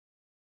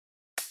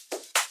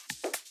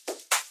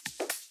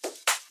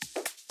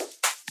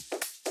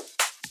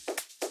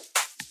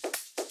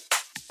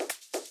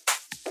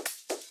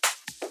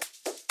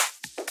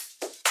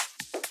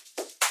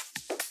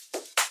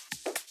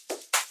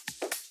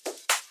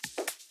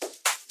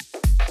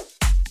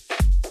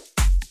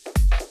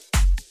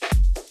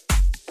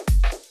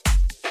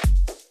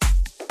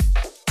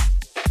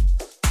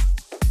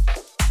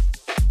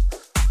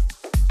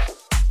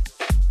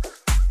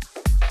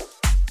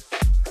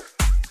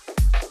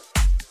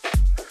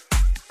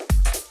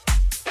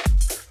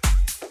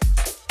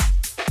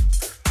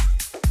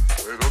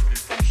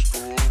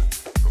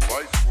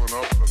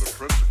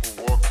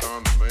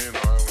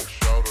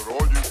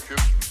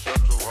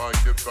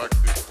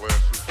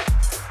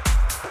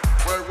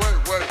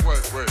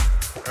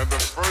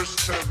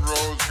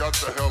got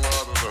the hell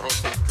out of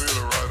the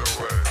theater right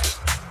away.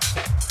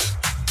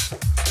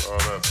 Oh,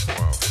 that's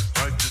marvelous.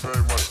 Thank you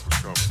very much for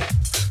coming.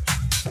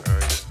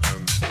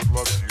 And good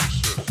luck to your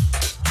sis.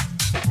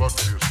 Good luck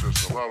to your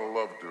sis. A lot of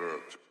love to her.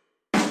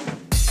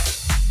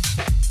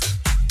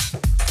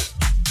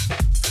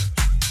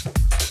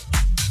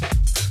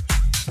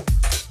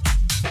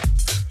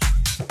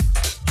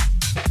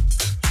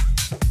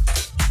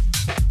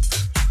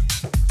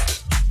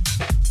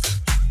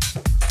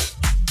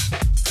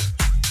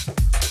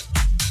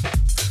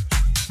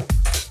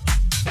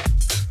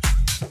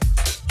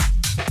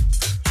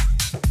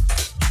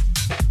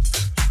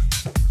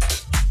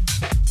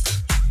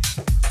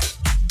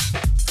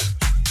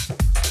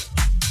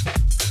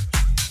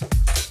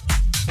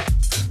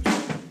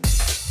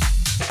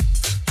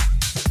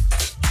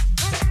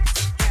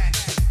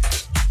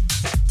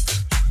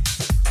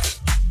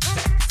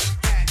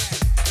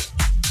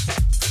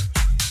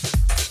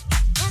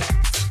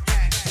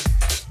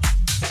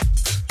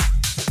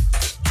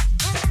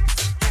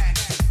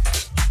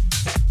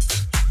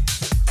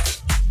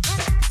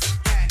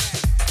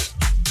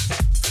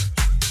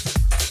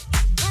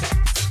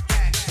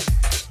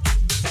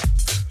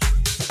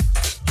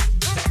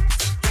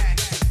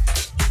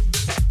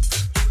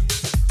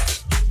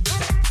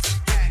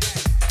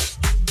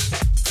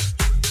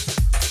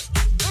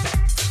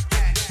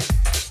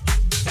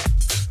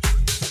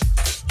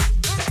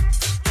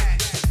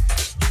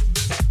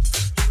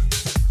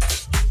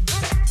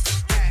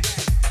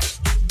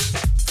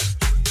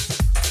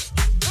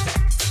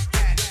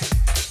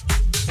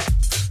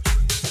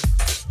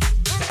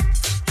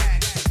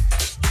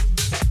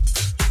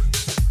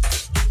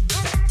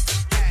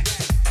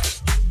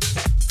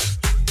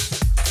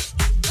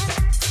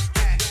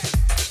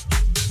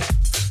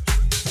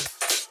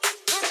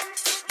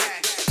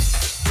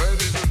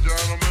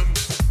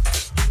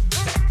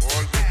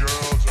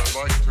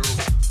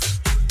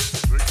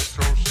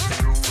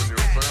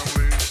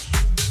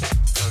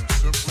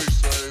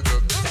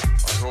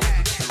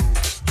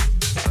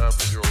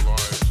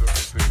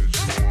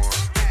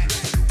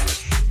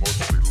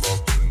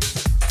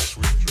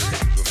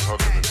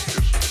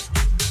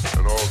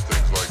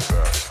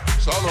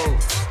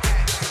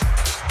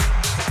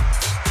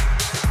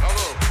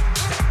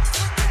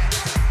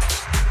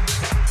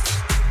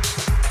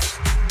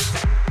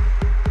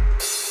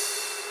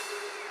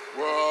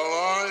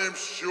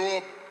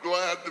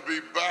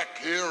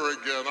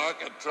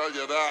 Tell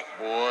you that,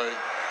 boy.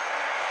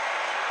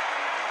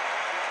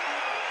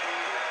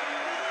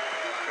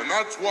 And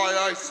that's why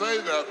I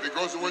say that,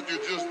 because of what you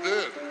just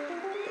did.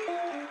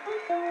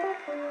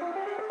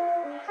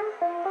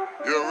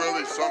 You're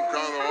really some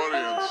kind of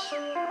audience.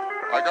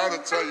 I gotta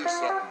tell you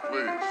something,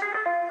 please.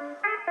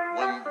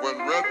 When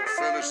Red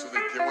finished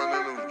and he went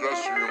into the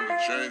dressing room to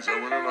change, I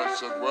went in and I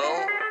said,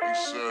 well, he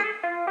said,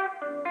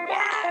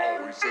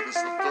 wow. He said, it's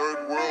the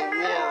Third World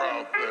War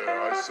out there.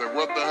 I said,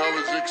 what the hell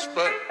did you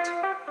expect?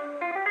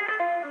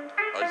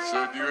 I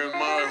said, you're in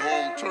my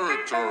home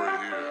territory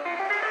here.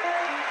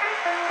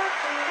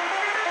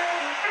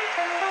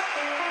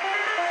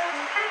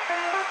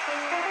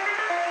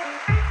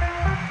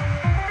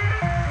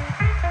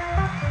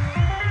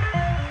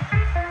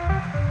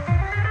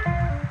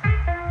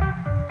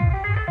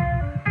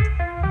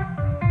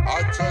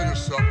 I tell you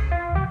something,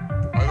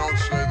 I don't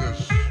say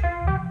this,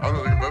 I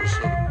don't think I've ever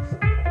said it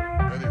before,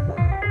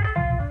 anywhere.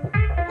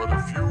 But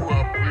if you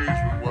are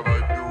pleased with what I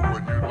do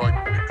and you'd like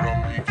me to come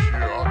each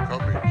year, I'll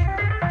come each year.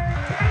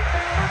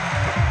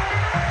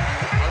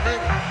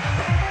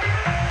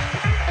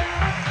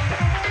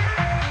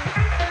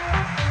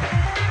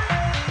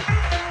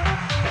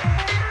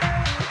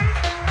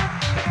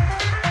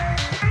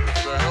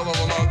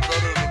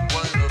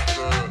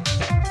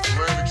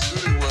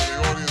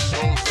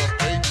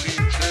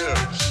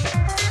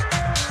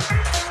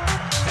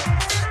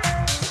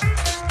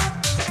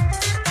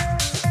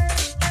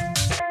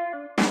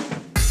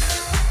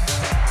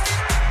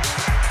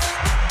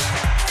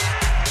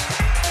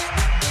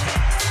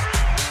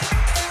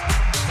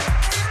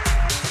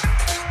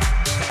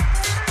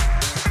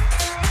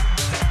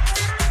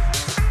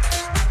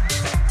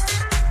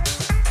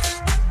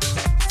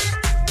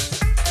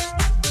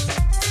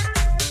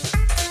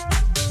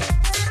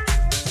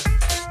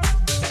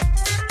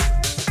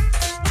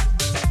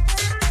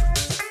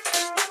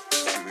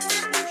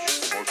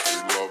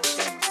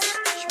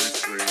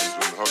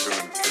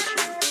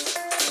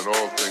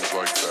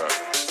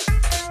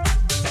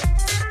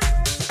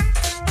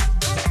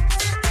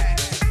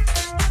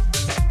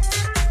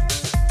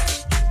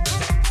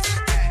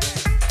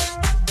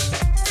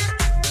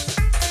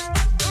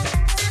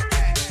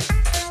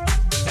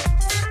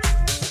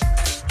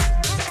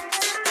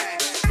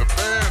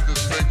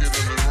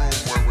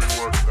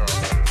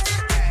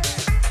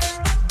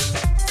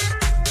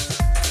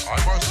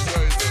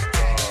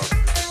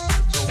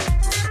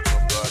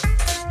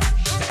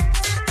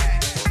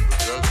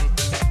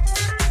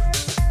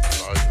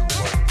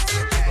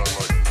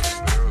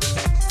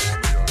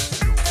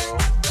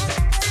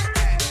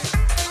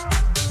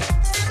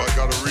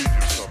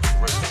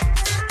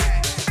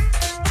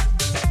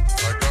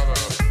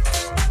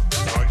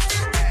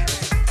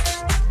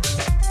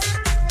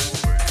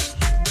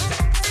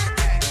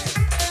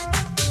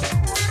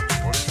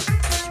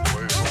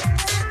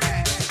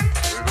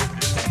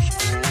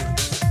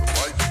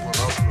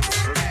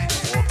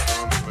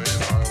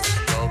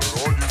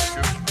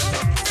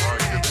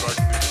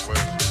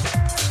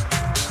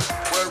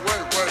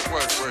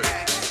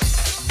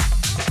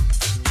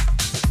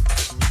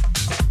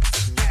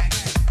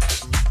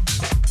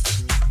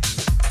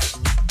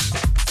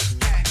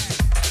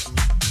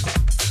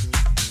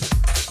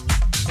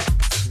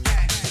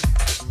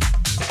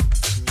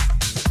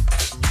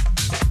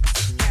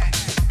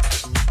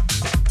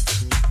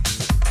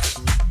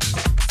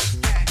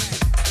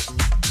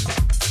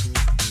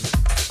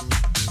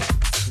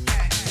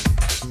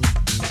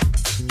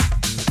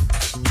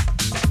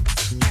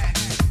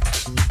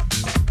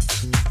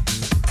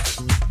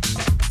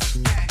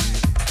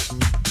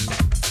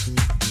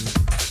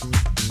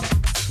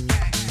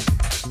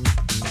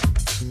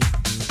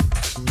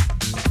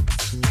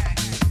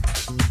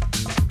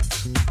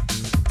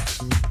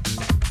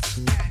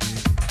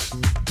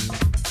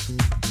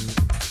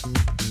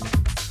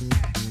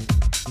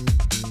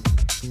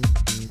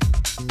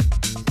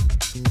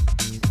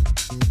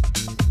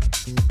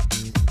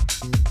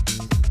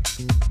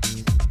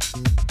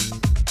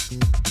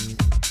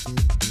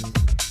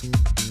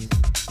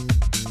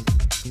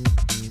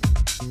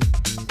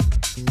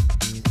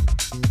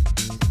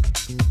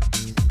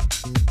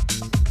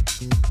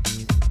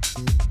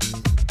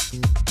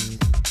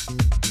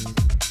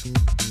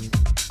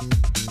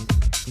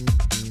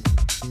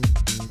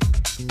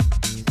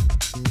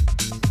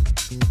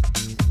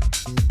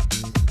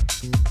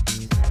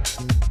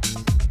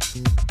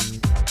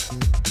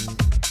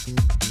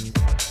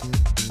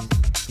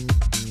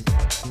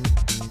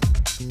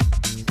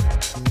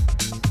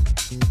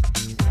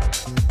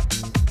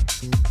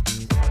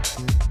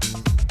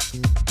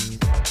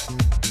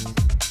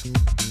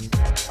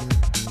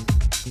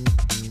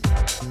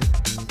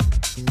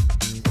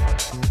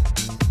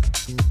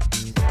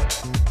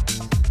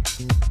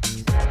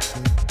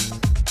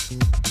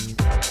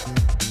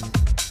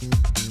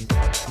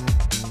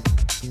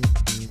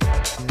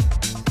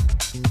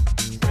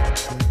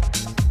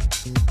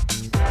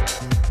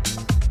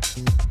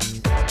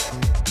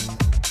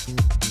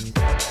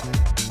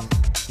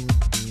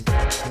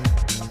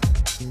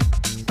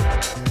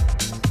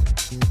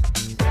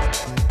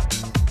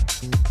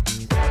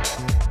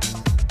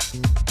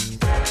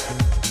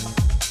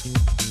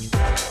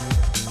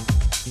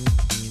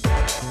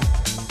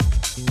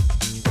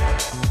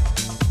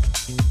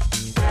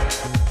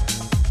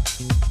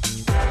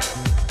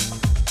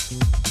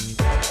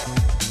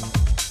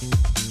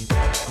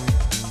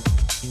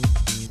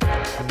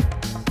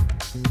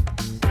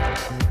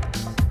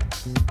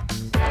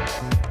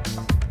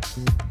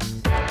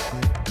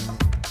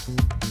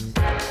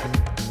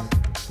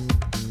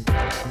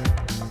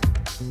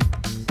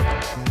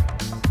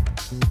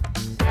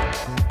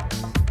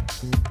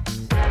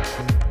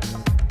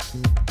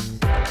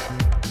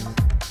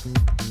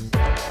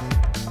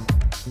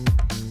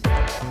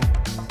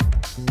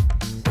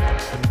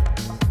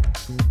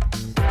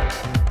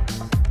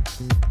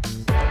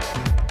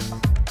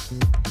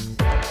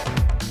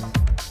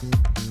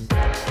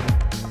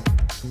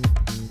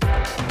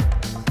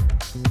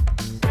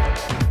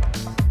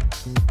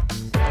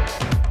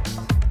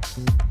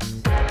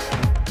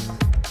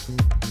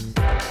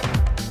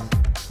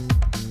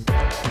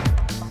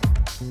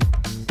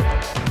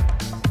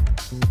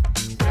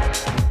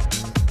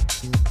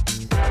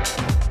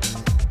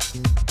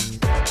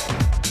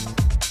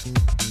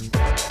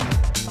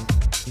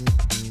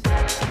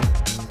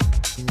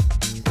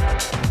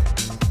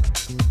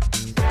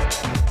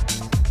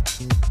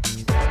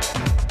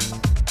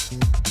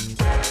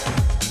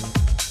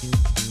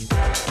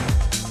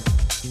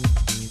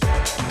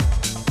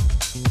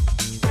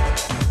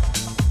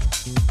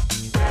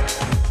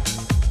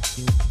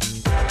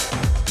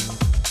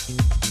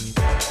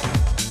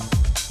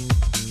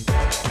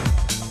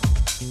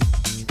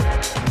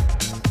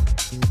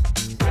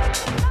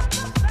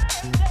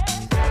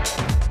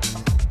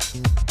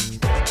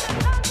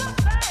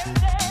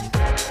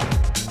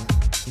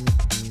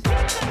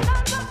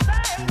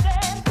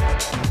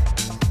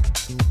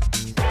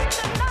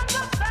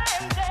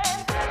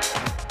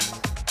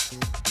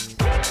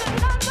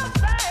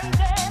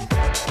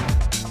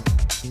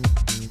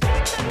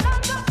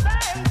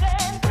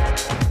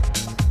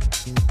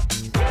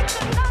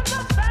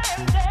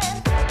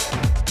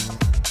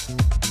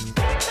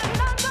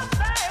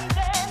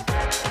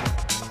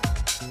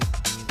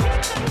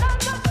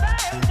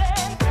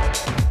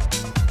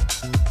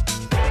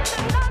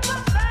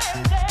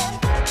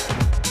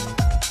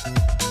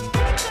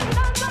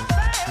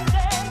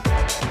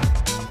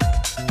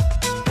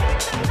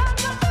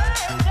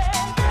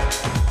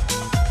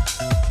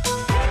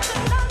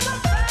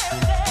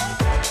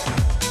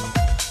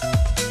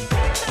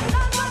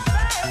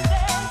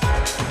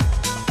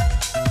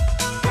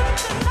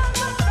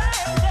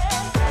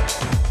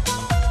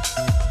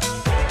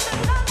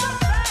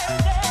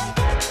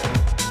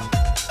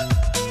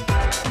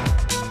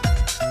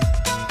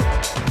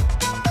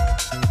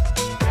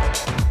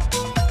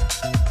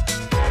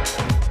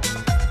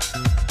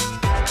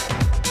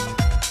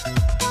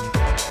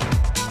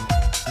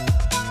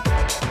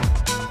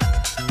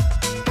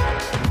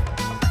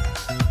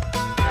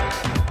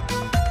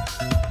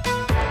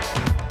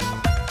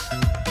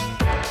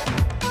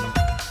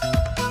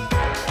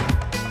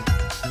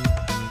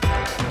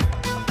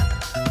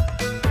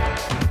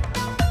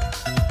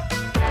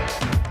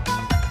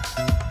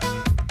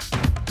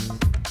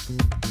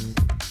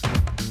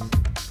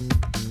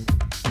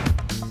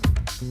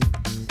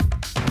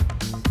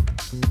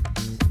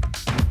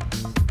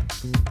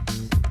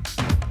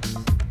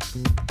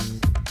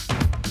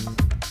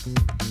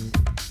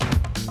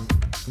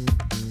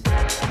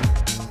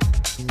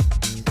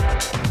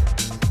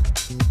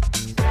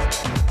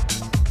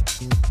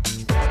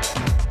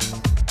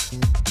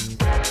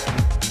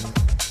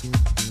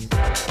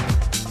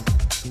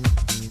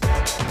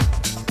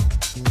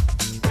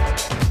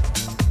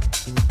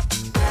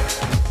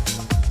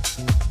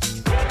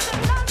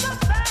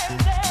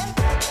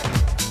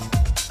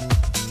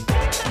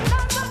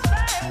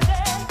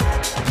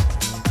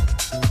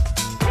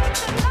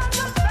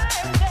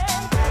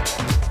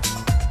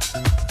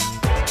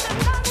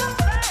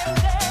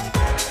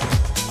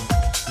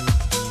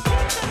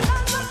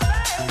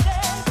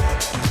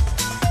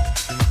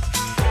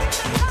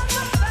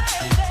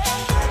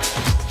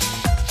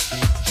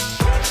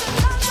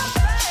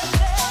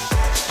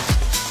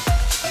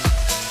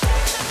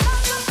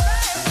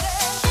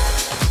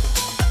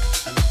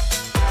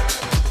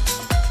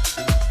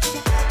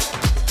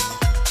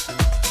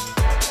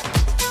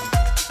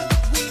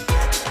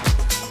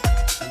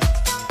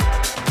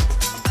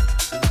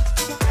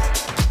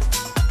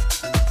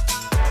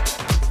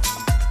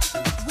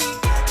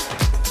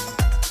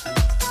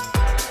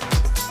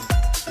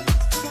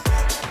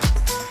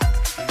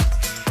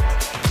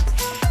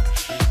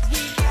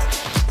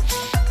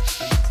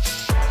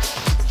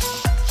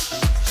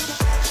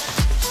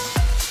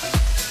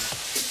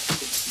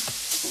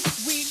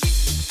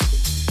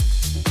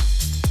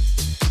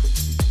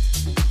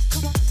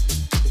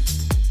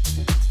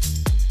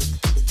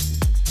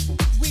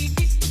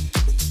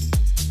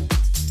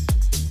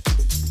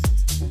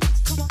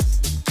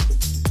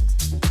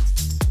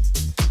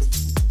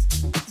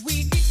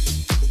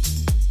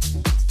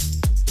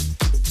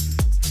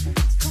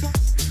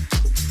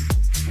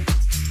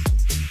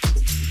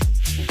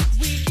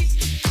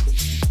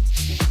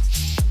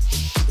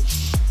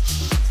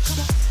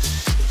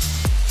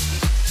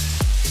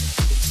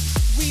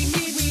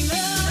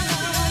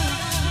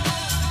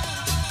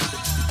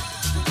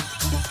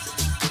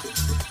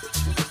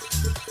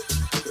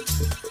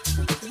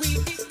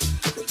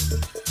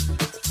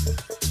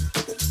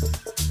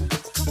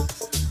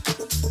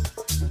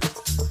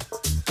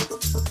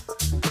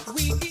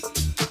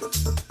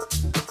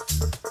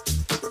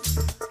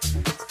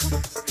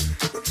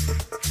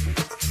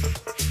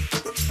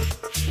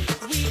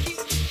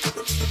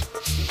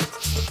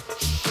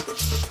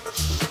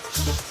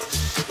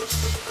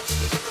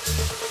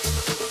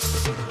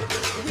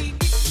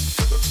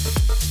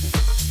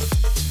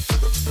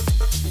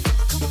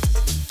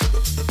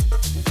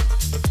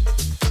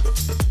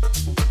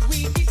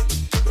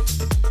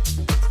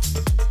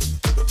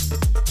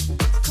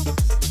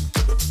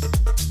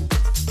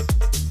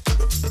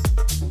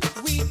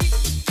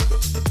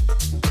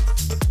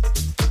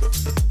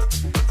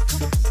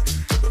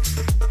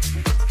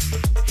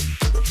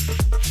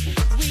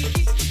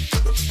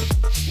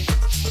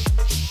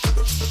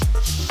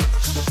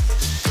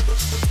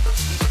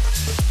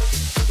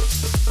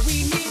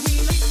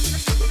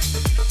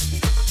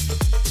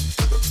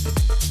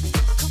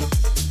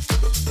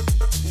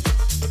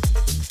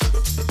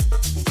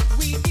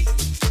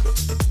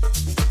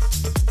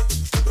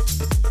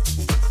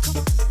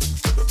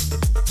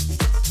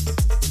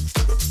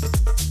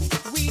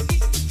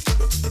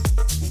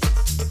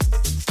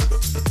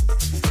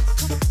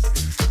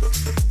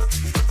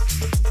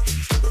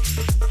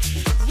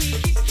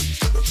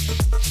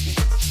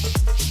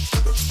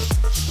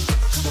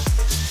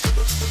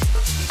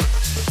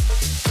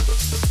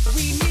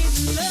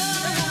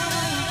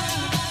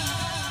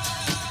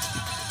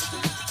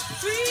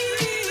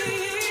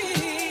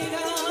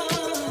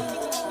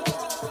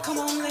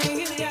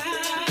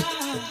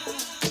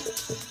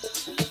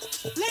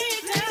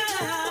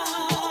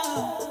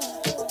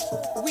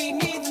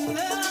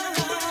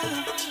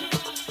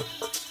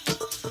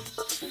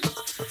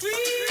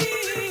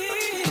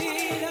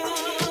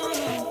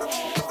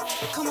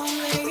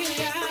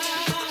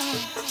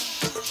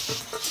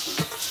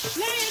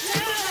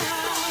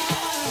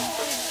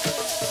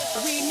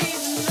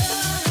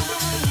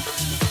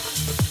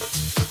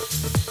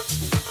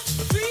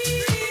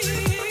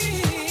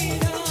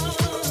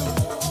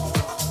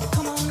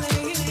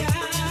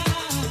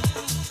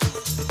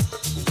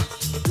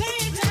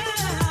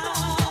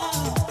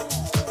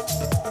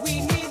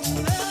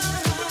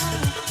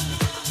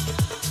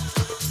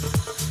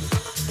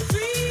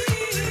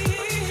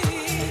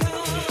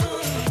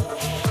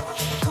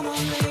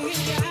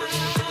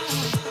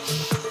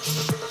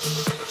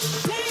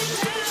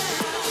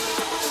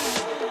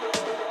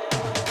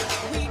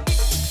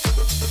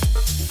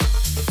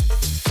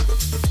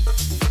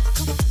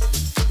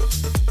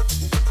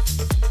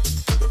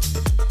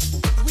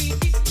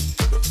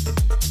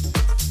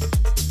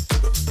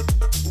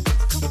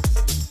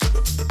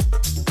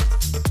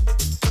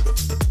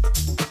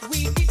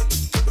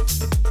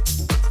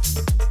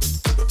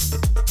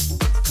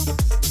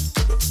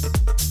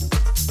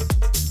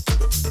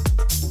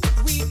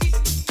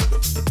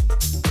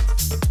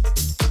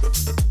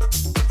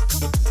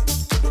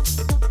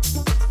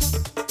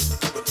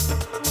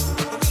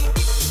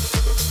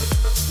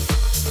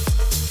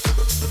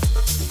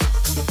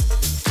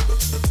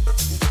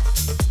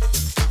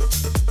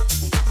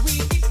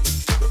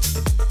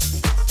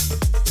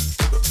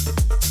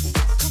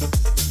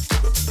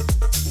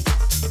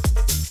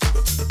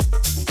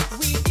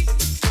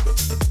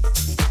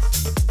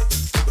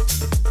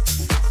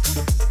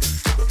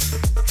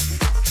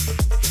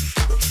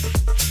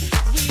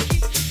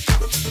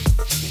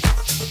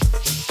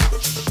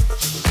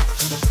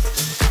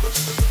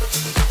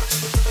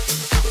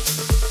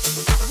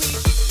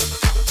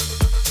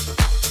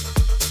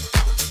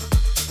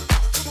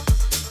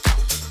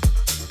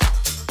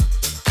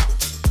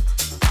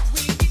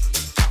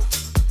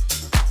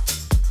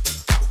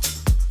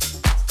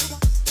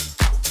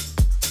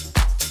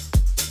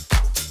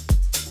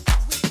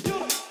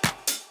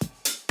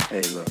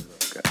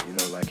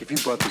 If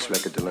you bought this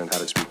record to learn how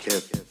to speak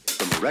hip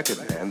from a record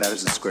man, that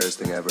is the squarest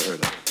thing I ever heard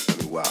of.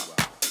 I mean, wow.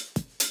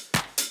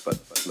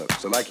 But look,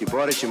 so like you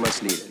bought it, you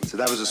must need it. So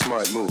that was a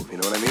smart move, you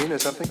know what I mean, or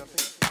something?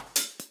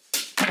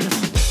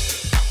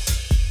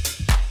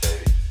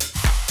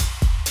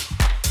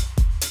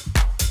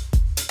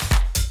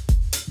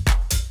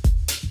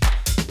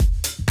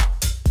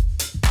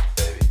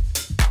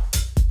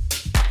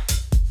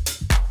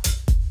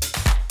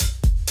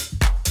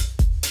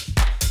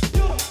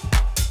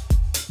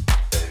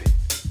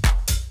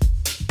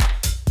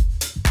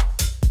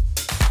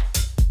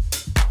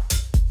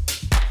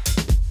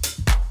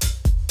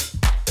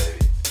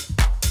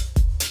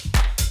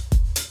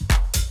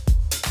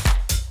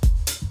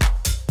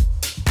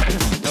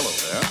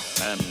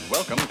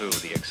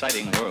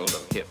 Exciting world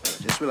of hip.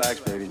 Just relax,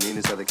 baby. Me and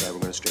this other cat,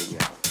 we're going to straighten you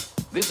out.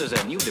 This is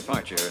a new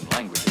departure in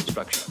language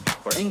instruction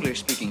for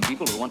English-speaking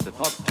people who want to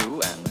talk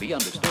to and be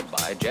understood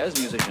by jazz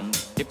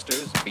musicians,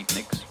 hipsters,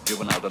 beatniks,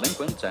 juvenile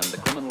delinquents, and the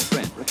criminal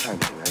fringe. What time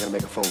is it? I got to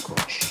make a phone call.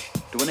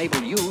 To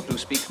enable you to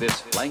speak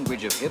this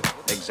language of hip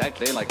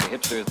exactly like the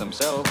hipsters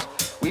themselves,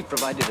 we've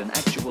provided an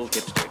actual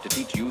hipster to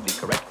teach you the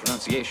correct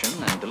pronunciation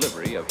and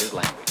delivery of his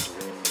language.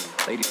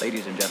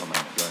 Ladies and gentlemen,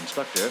 your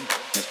instructor,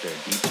 Mr.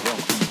 Deep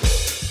Roman.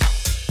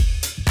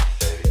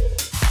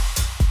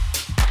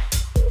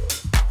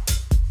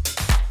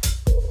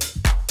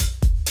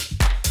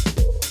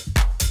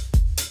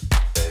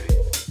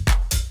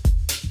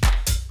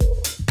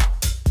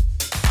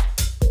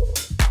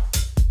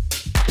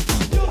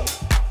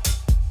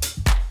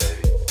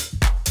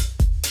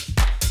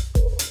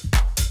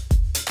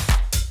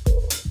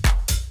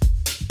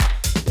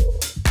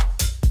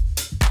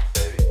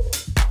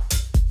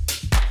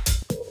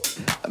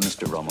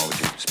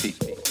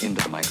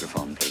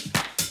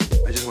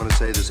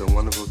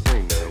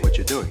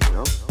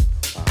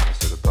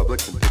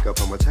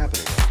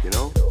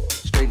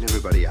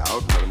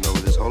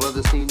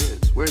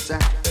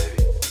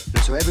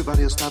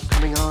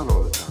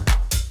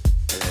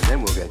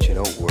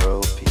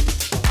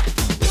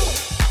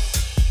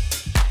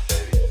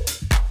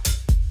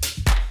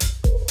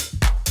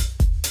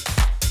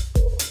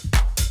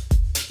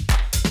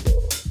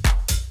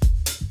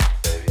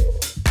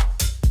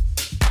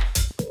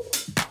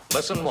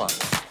 Lesson 1.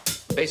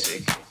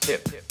 Basic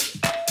hip.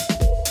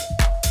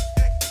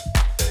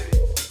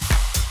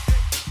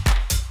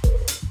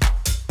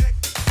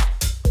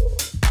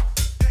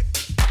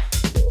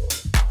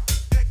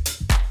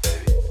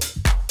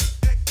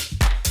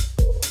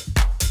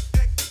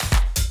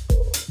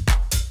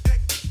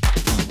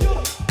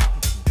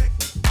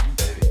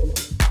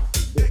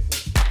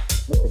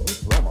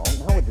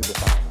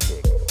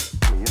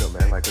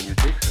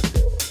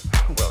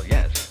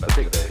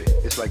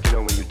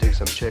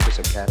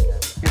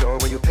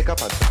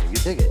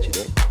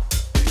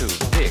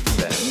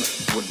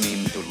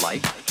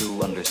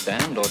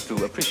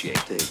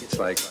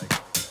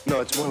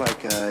 It's more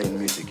like in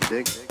music, you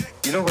dig?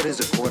 You know what is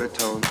a quarter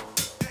tone?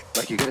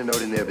 Like you get a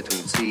note in there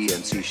between C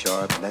and C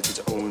sharp, and that's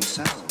its own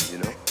sound, you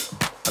know?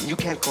 You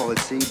can't call it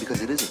C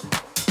because it isn't.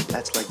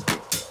 That's like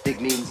dig.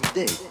 Dig means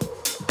dig.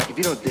 Like if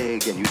you don't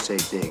dig and you say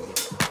dig,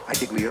 I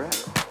dig where you're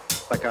at.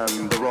 Like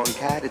I'm the wrong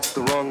cat, it's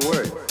the wrong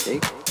word.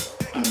 Dig?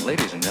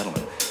 Ladies and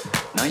gentlemen,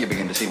 now you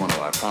begin to see one of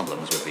our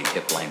problems with the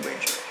hip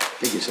language.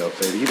 Dig yourself,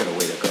 baby. You got a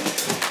way to go.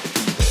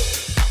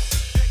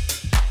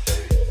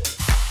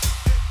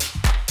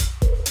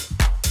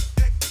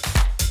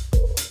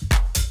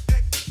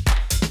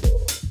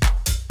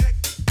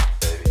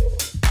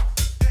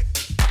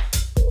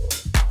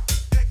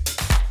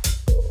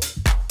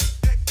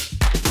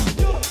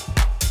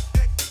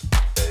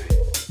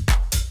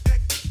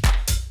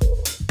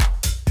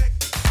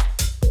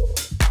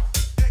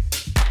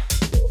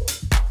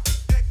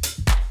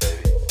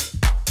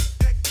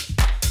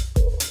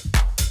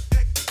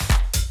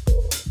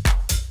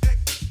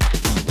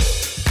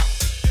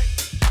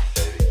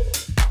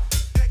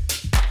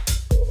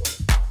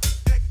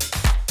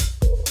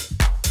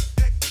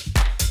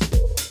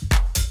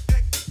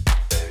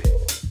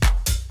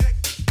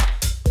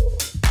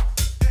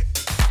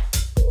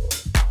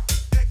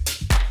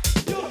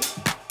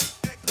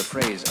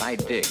 I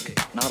dig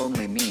not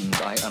only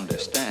means I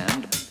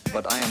understand,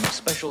 but I am a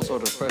special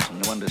sort of person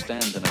who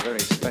understands in a very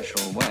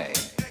special way.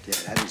 Yeah,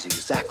 that is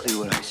exactly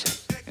what I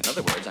said. In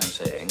other words, I'm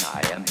saying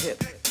I am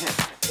hip. Hip,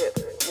 hip,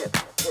 hip,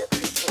 hip.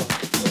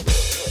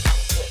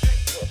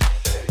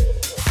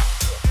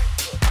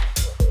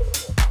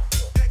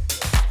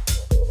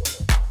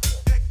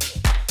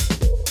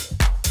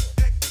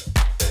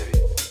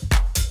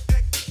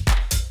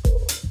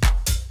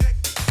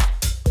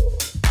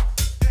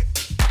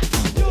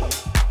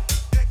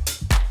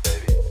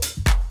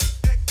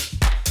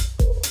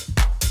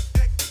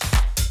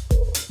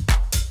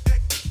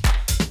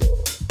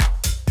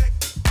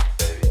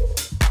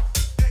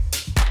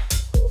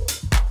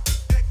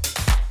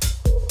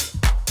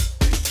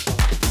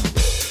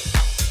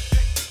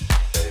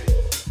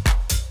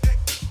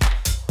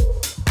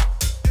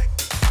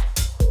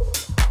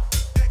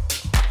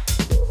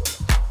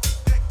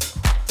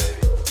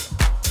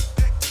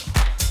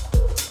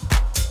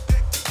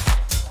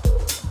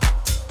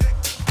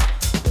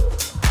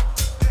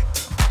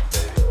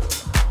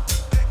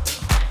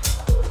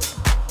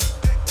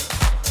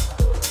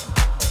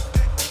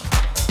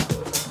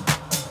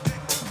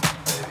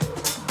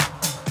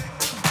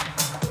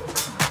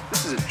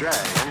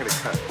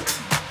 Later.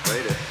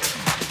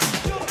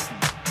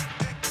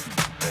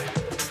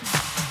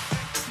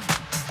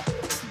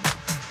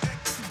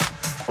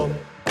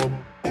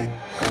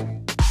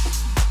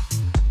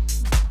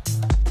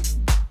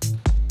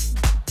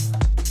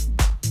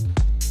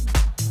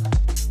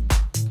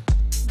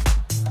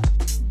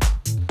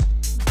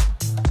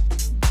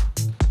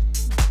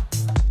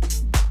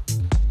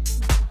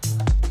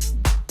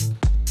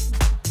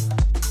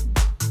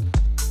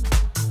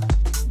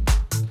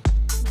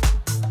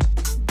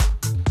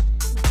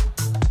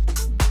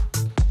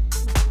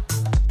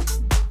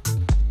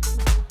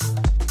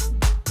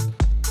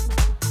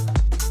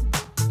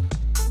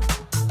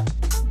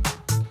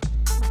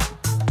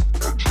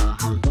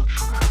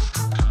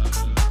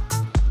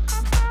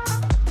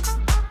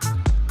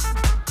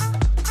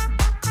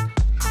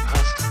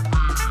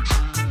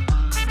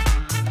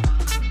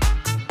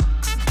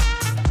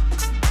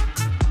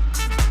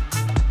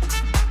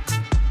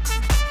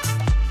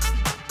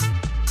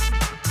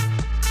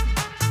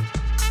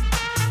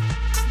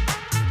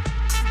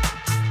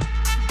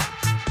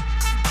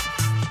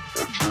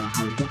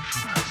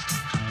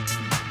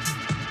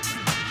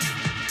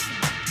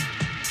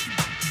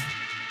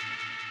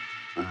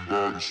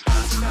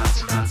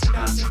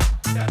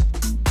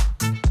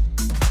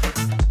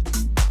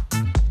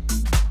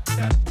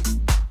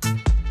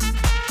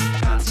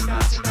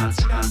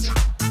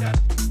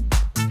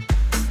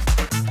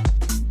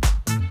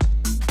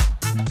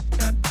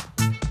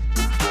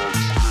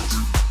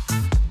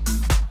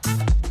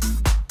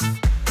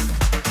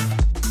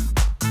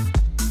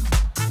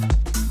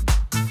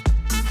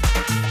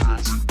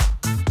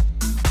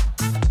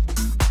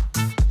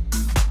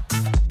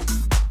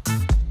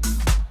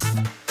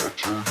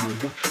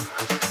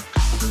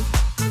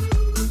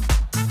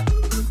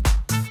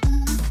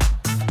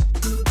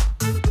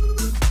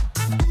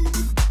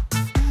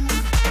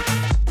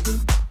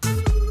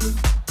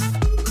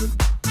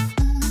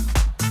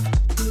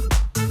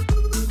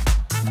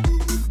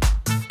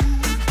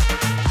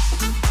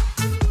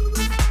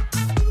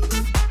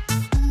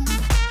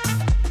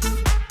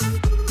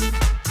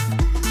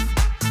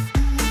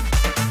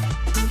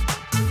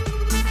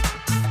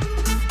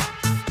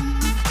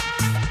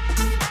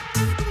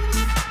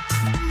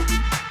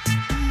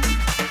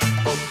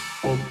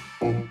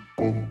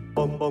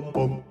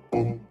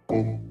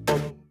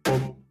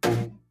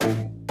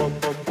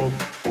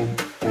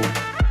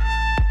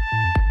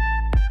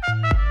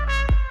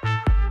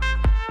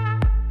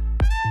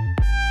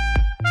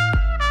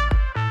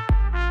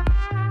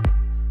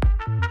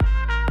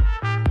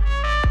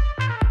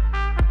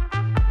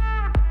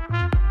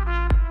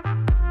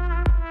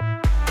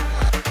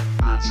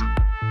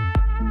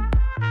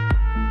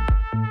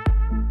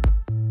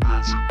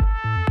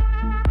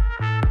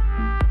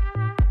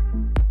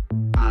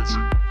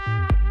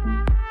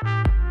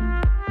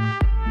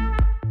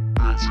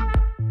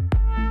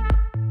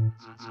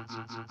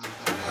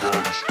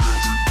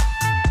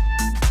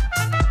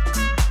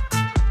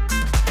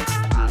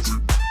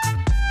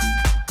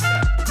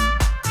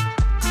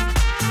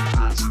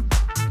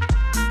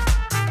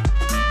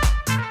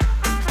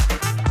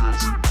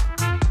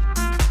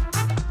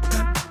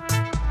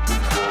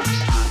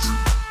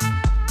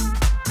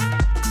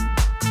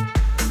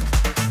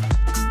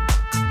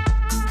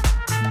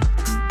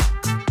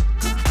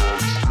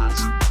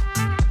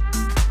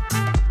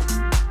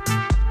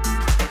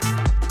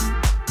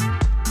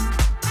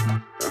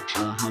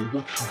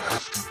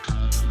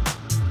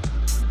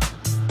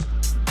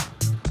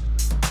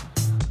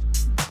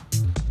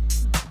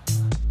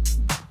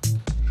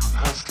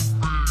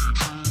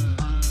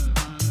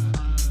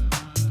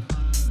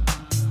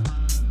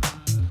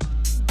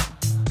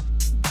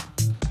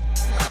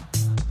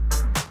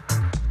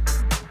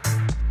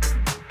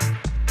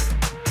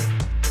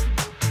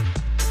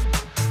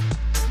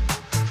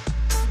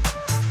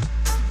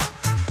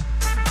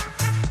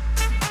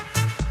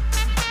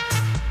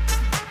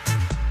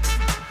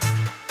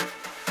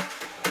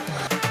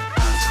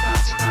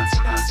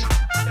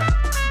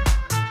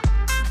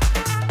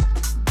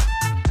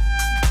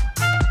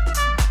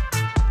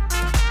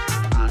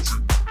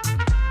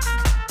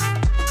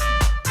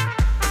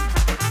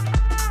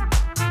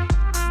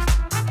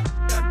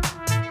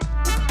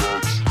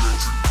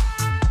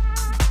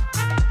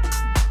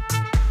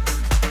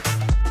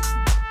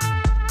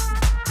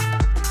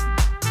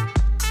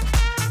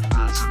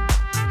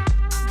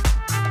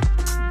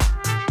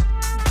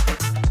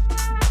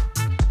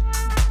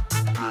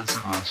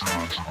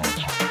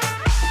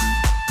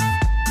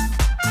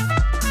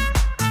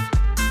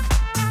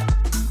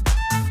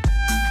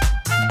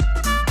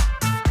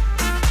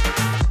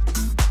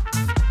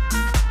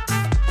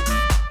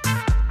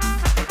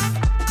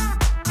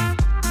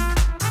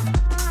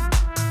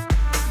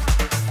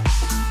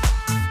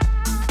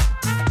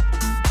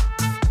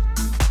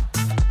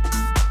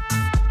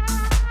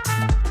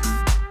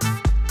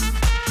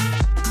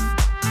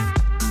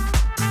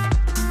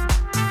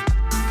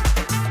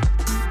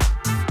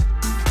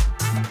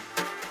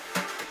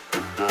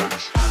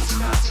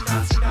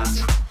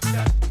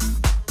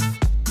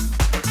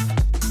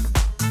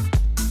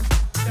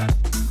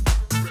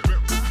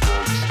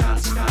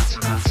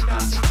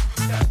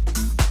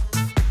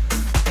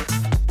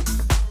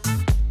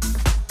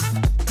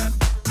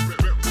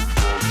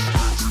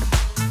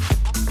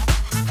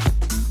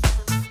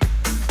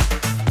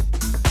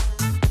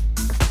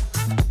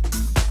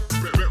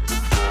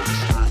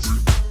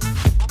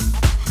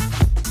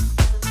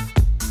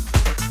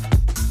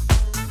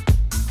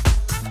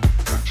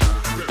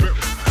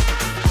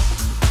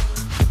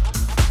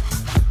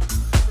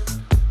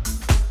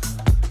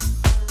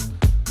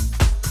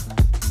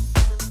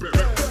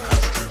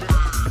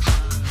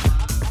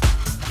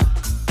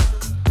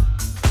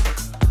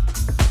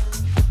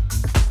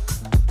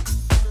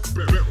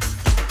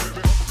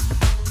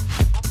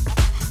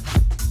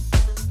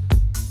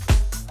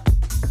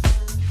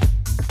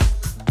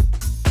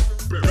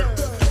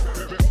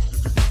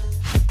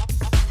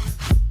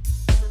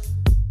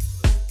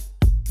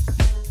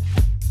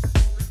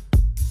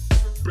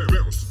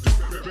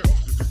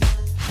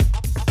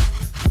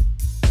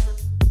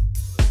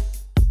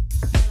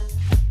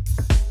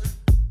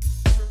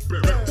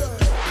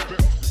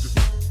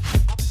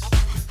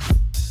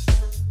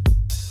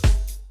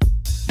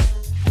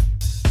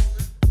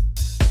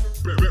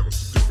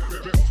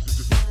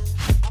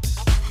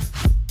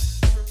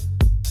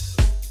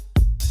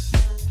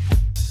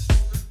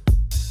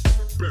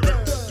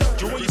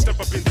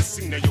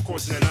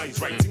 and the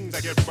lines right. Seems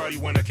like everybody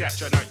wanna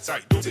catch a night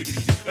sight. Don't take it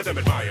easy, let them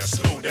admire.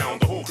 Slow down,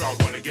 the whole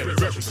crowd wanna get a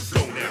rush with the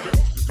flow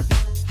now.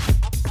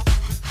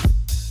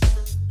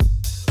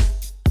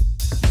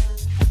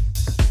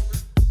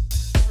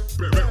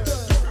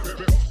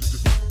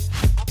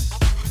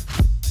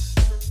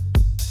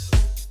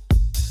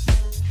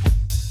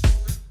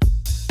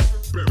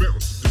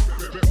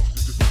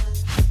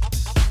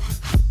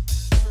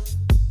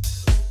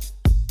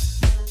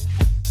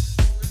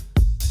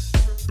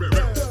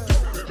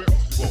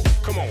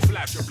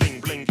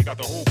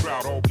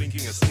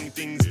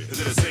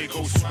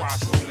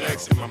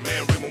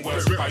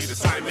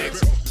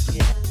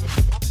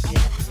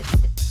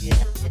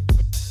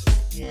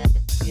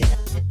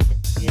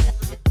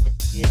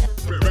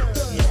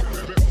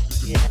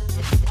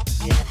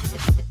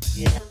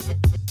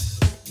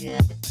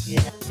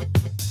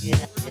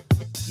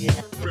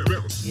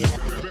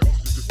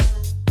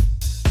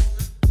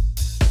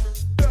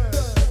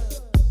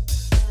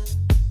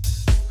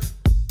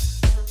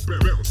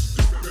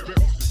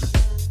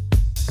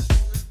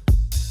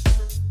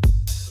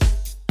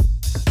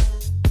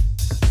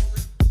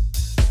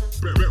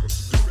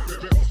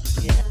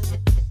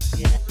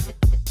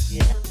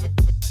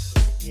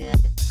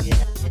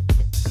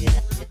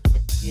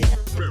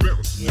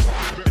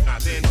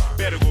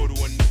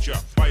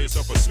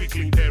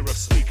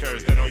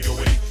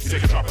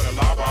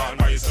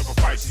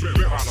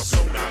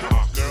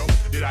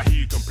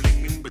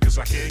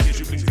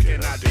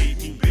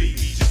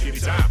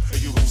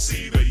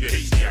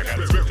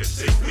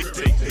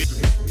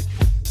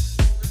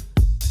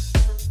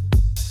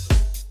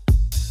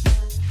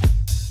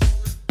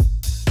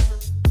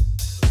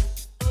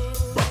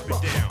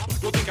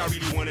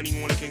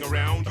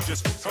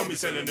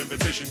 Send an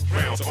invitation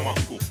round to all my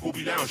people who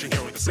be lounging here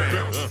with the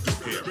sound.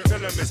 Yeah.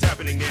 Tell them it's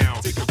happening now.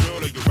 Take a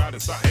girl or you ride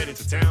and start heading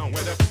to town.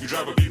 Whether you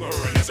drive a Beamer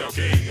or an SLK,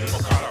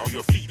 or car on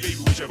your feet,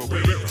 baby, whichever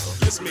way.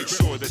 Just make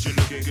sure that you're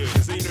looking good.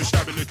 Cause ain't no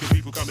shabby looking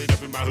people coming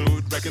up in my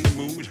hood, wrecking the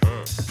mood,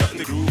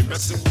 cutting the groove,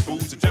 messing with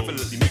fools, and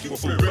definitely make you a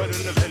fool. But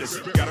in the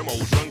Hennessy, got them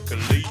all drunk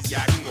and lazy,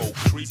 acting all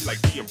crazy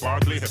like B and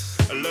Barkley.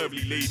 A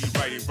lovely lady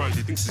right in front,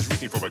 she thinks she's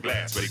reaching for a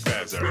glass, but he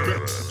grabs her.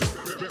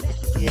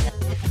 Yeah.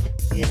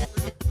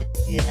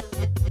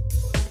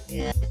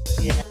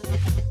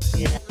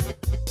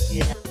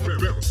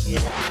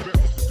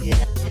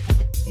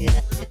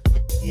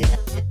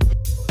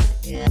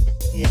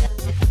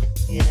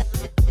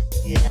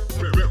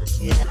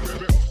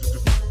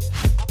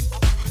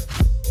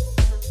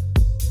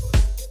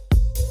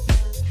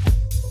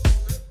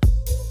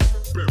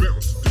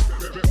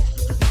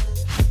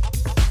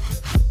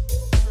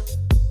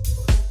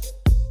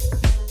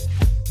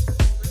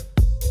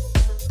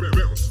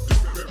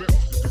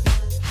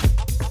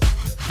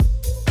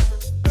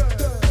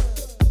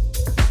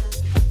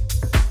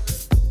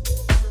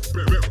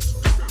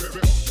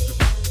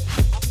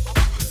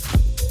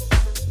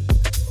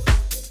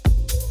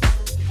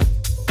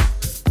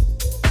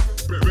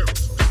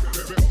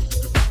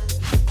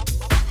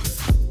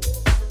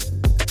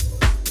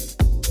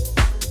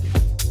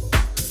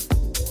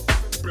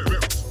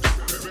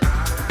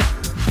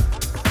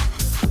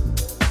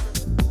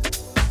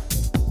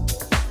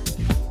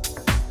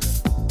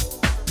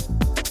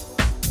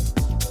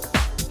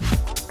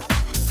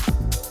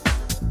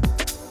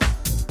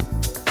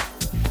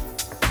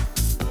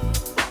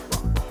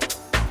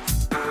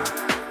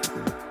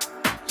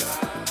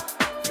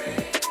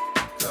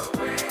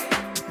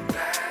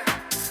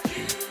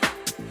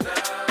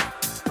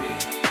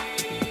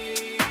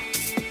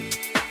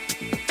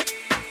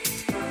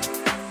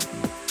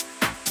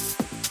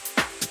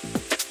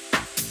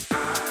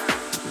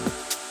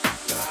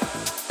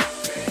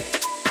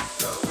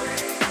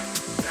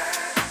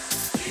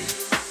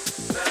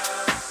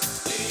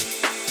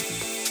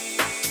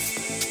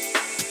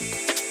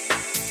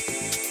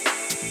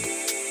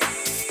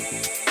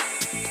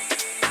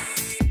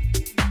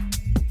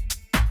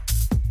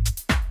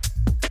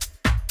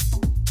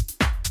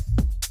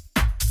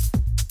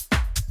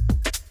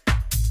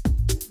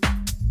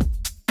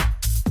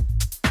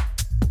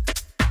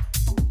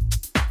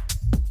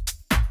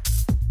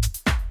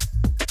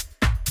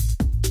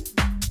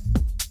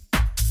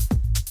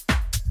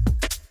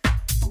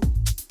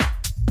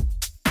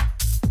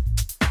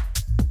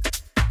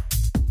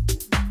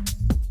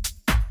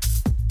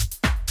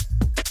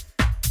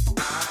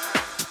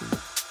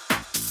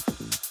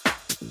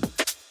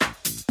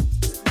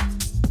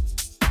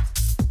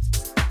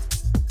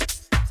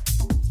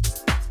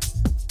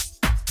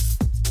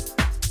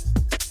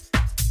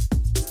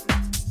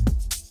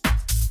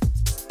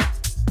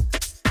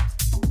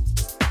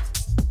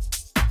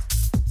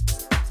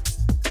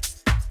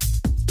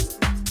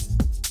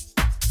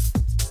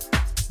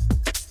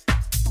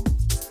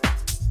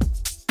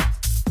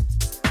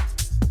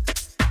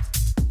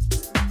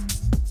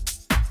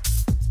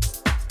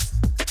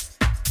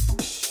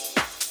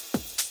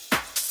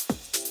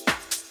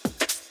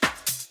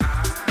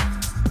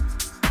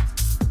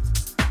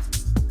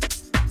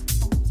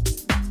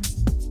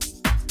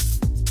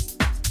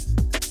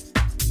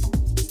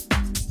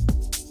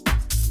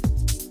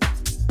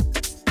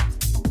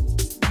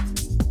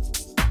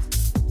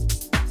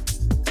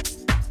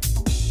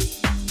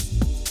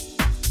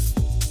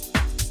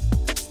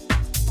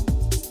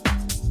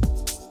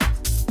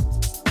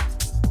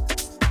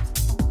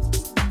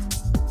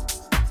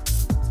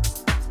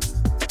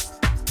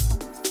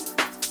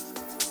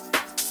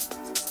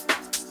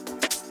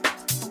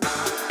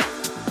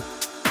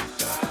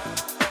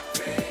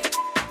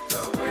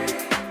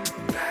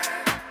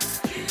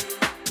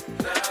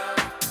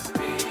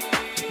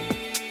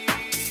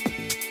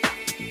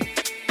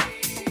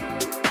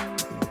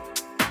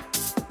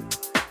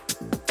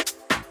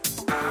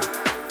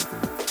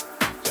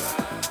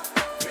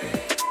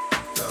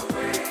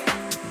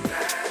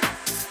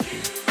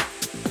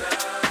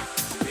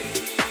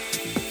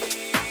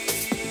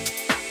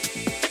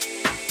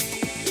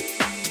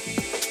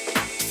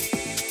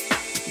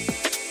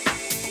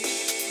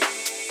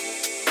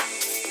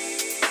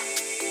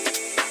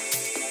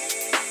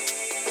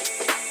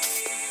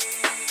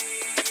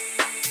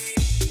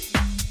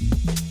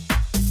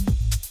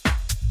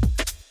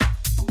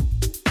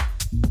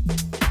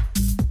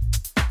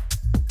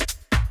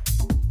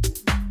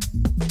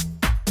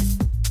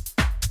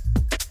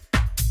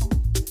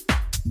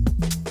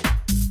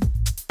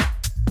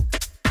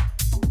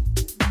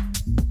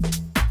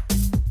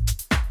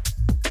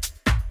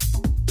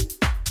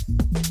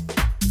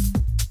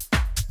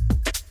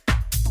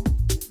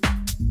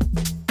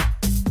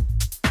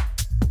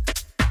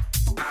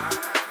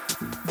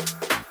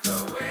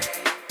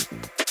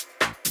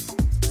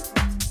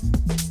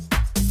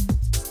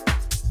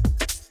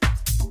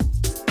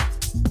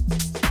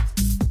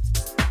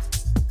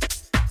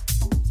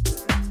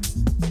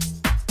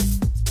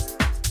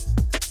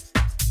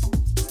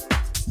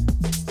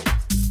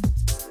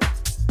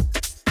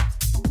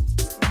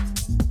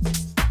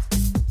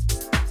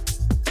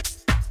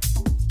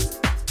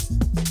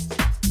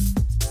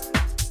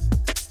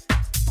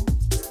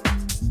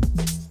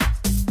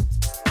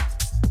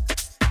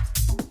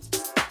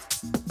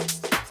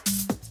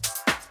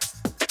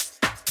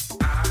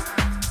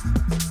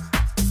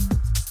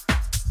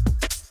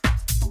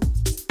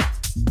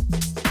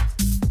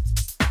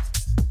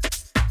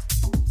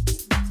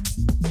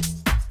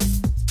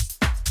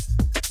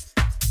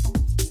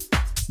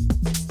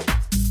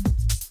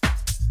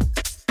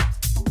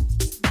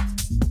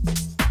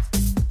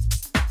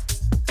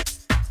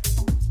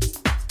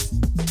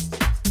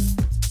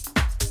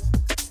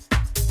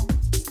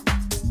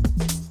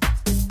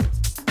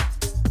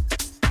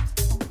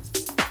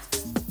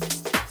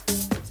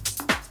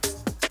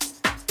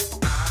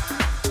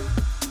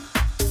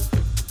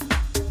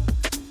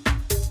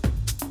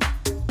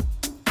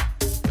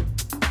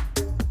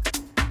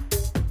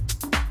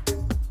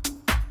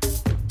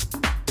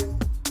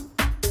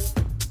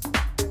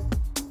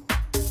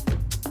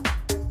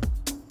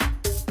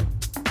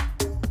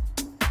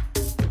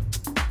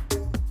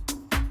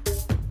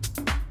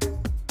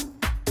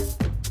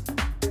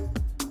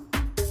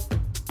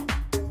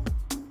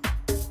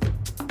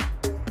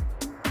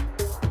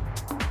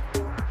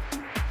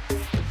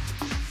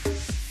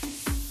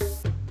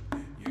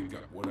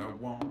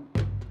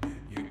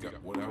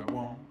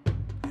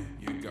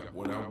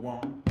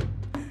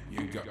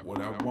 got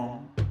what I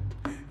want.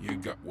 You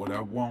got what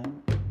I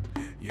want.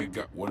 You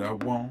got what I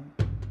want.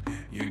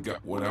 You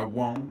got what I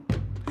want.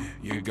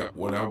 You got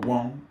what I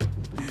want.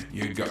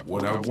 You got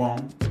what I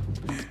want.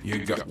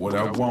 You got what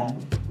I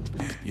want.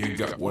 You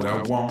got what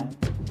I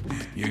want.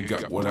 You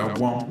got what I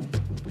want.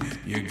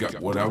 You got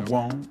what I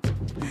want.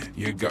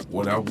 You got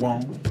what I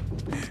want.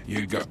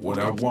 You got what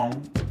I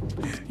want.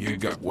 You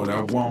got what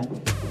I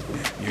want.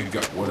 You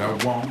got what I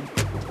want.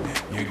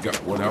 You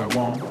got what I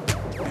want.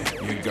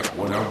 You got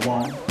what I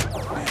want.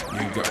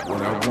 You got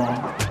what I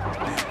want.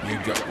 You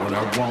got what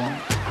I want.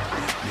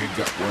 You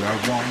got what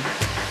I want.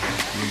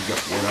 You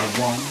got what I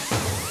want.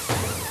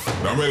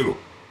 Dámelo.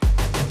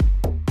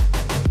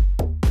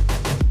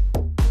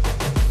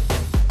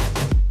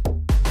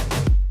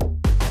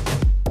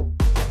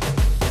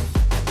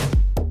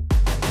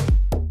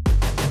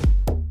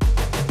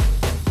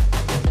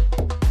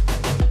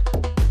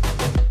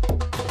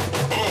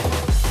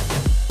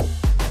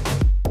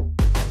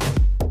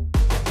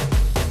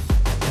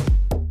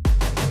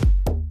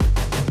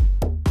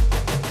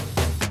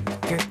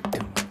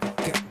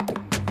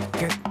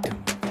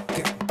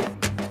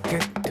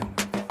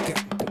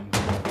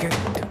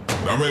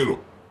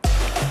 Dámelo.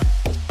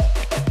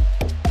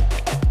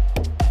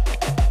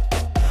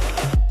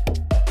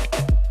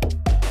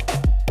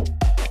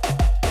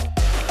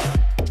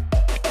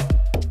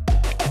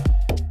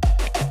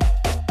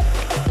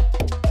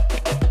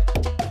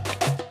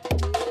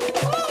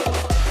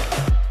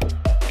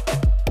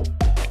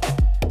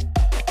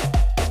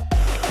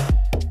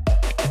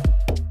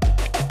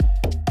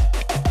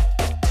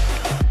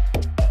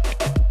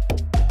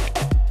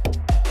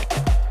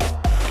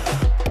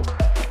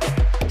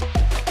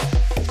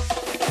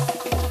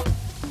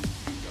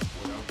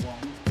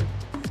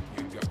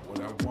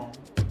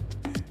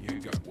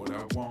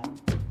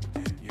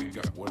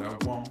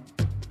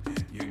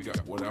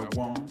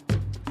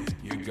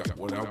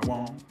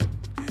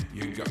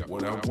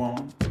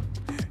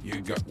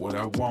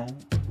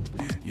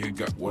 You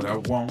got what I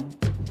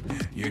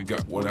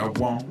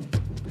want.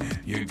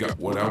 You got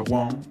what I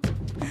want.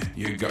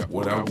 You got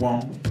what I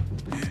want.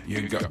 You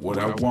got what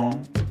I want.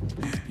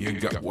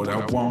 You got what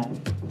I want.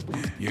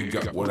 You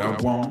got what I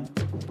want.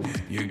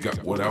 You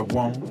got what I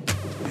want.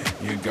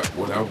 You got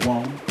what I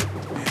want.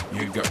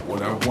 You got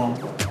what I want.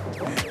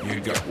 You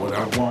got what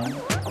I want.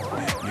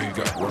 You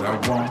got what I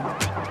want.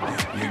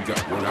 You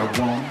got what I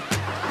want.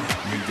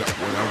 You got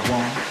what I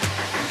want.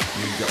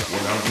 You got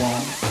what I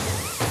want.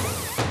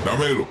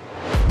 Dámelo.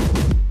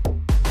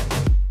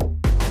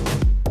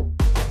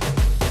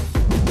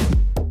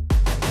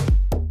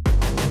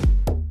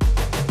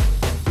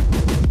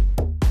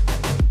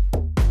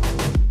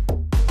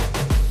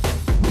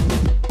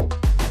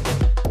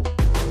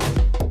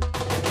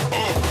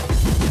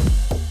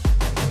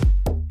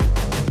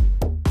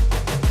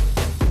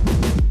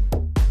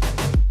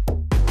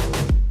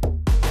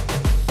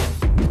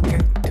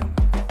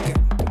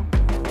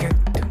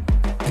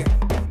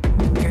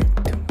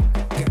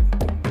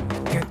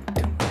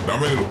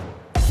 Dámelo.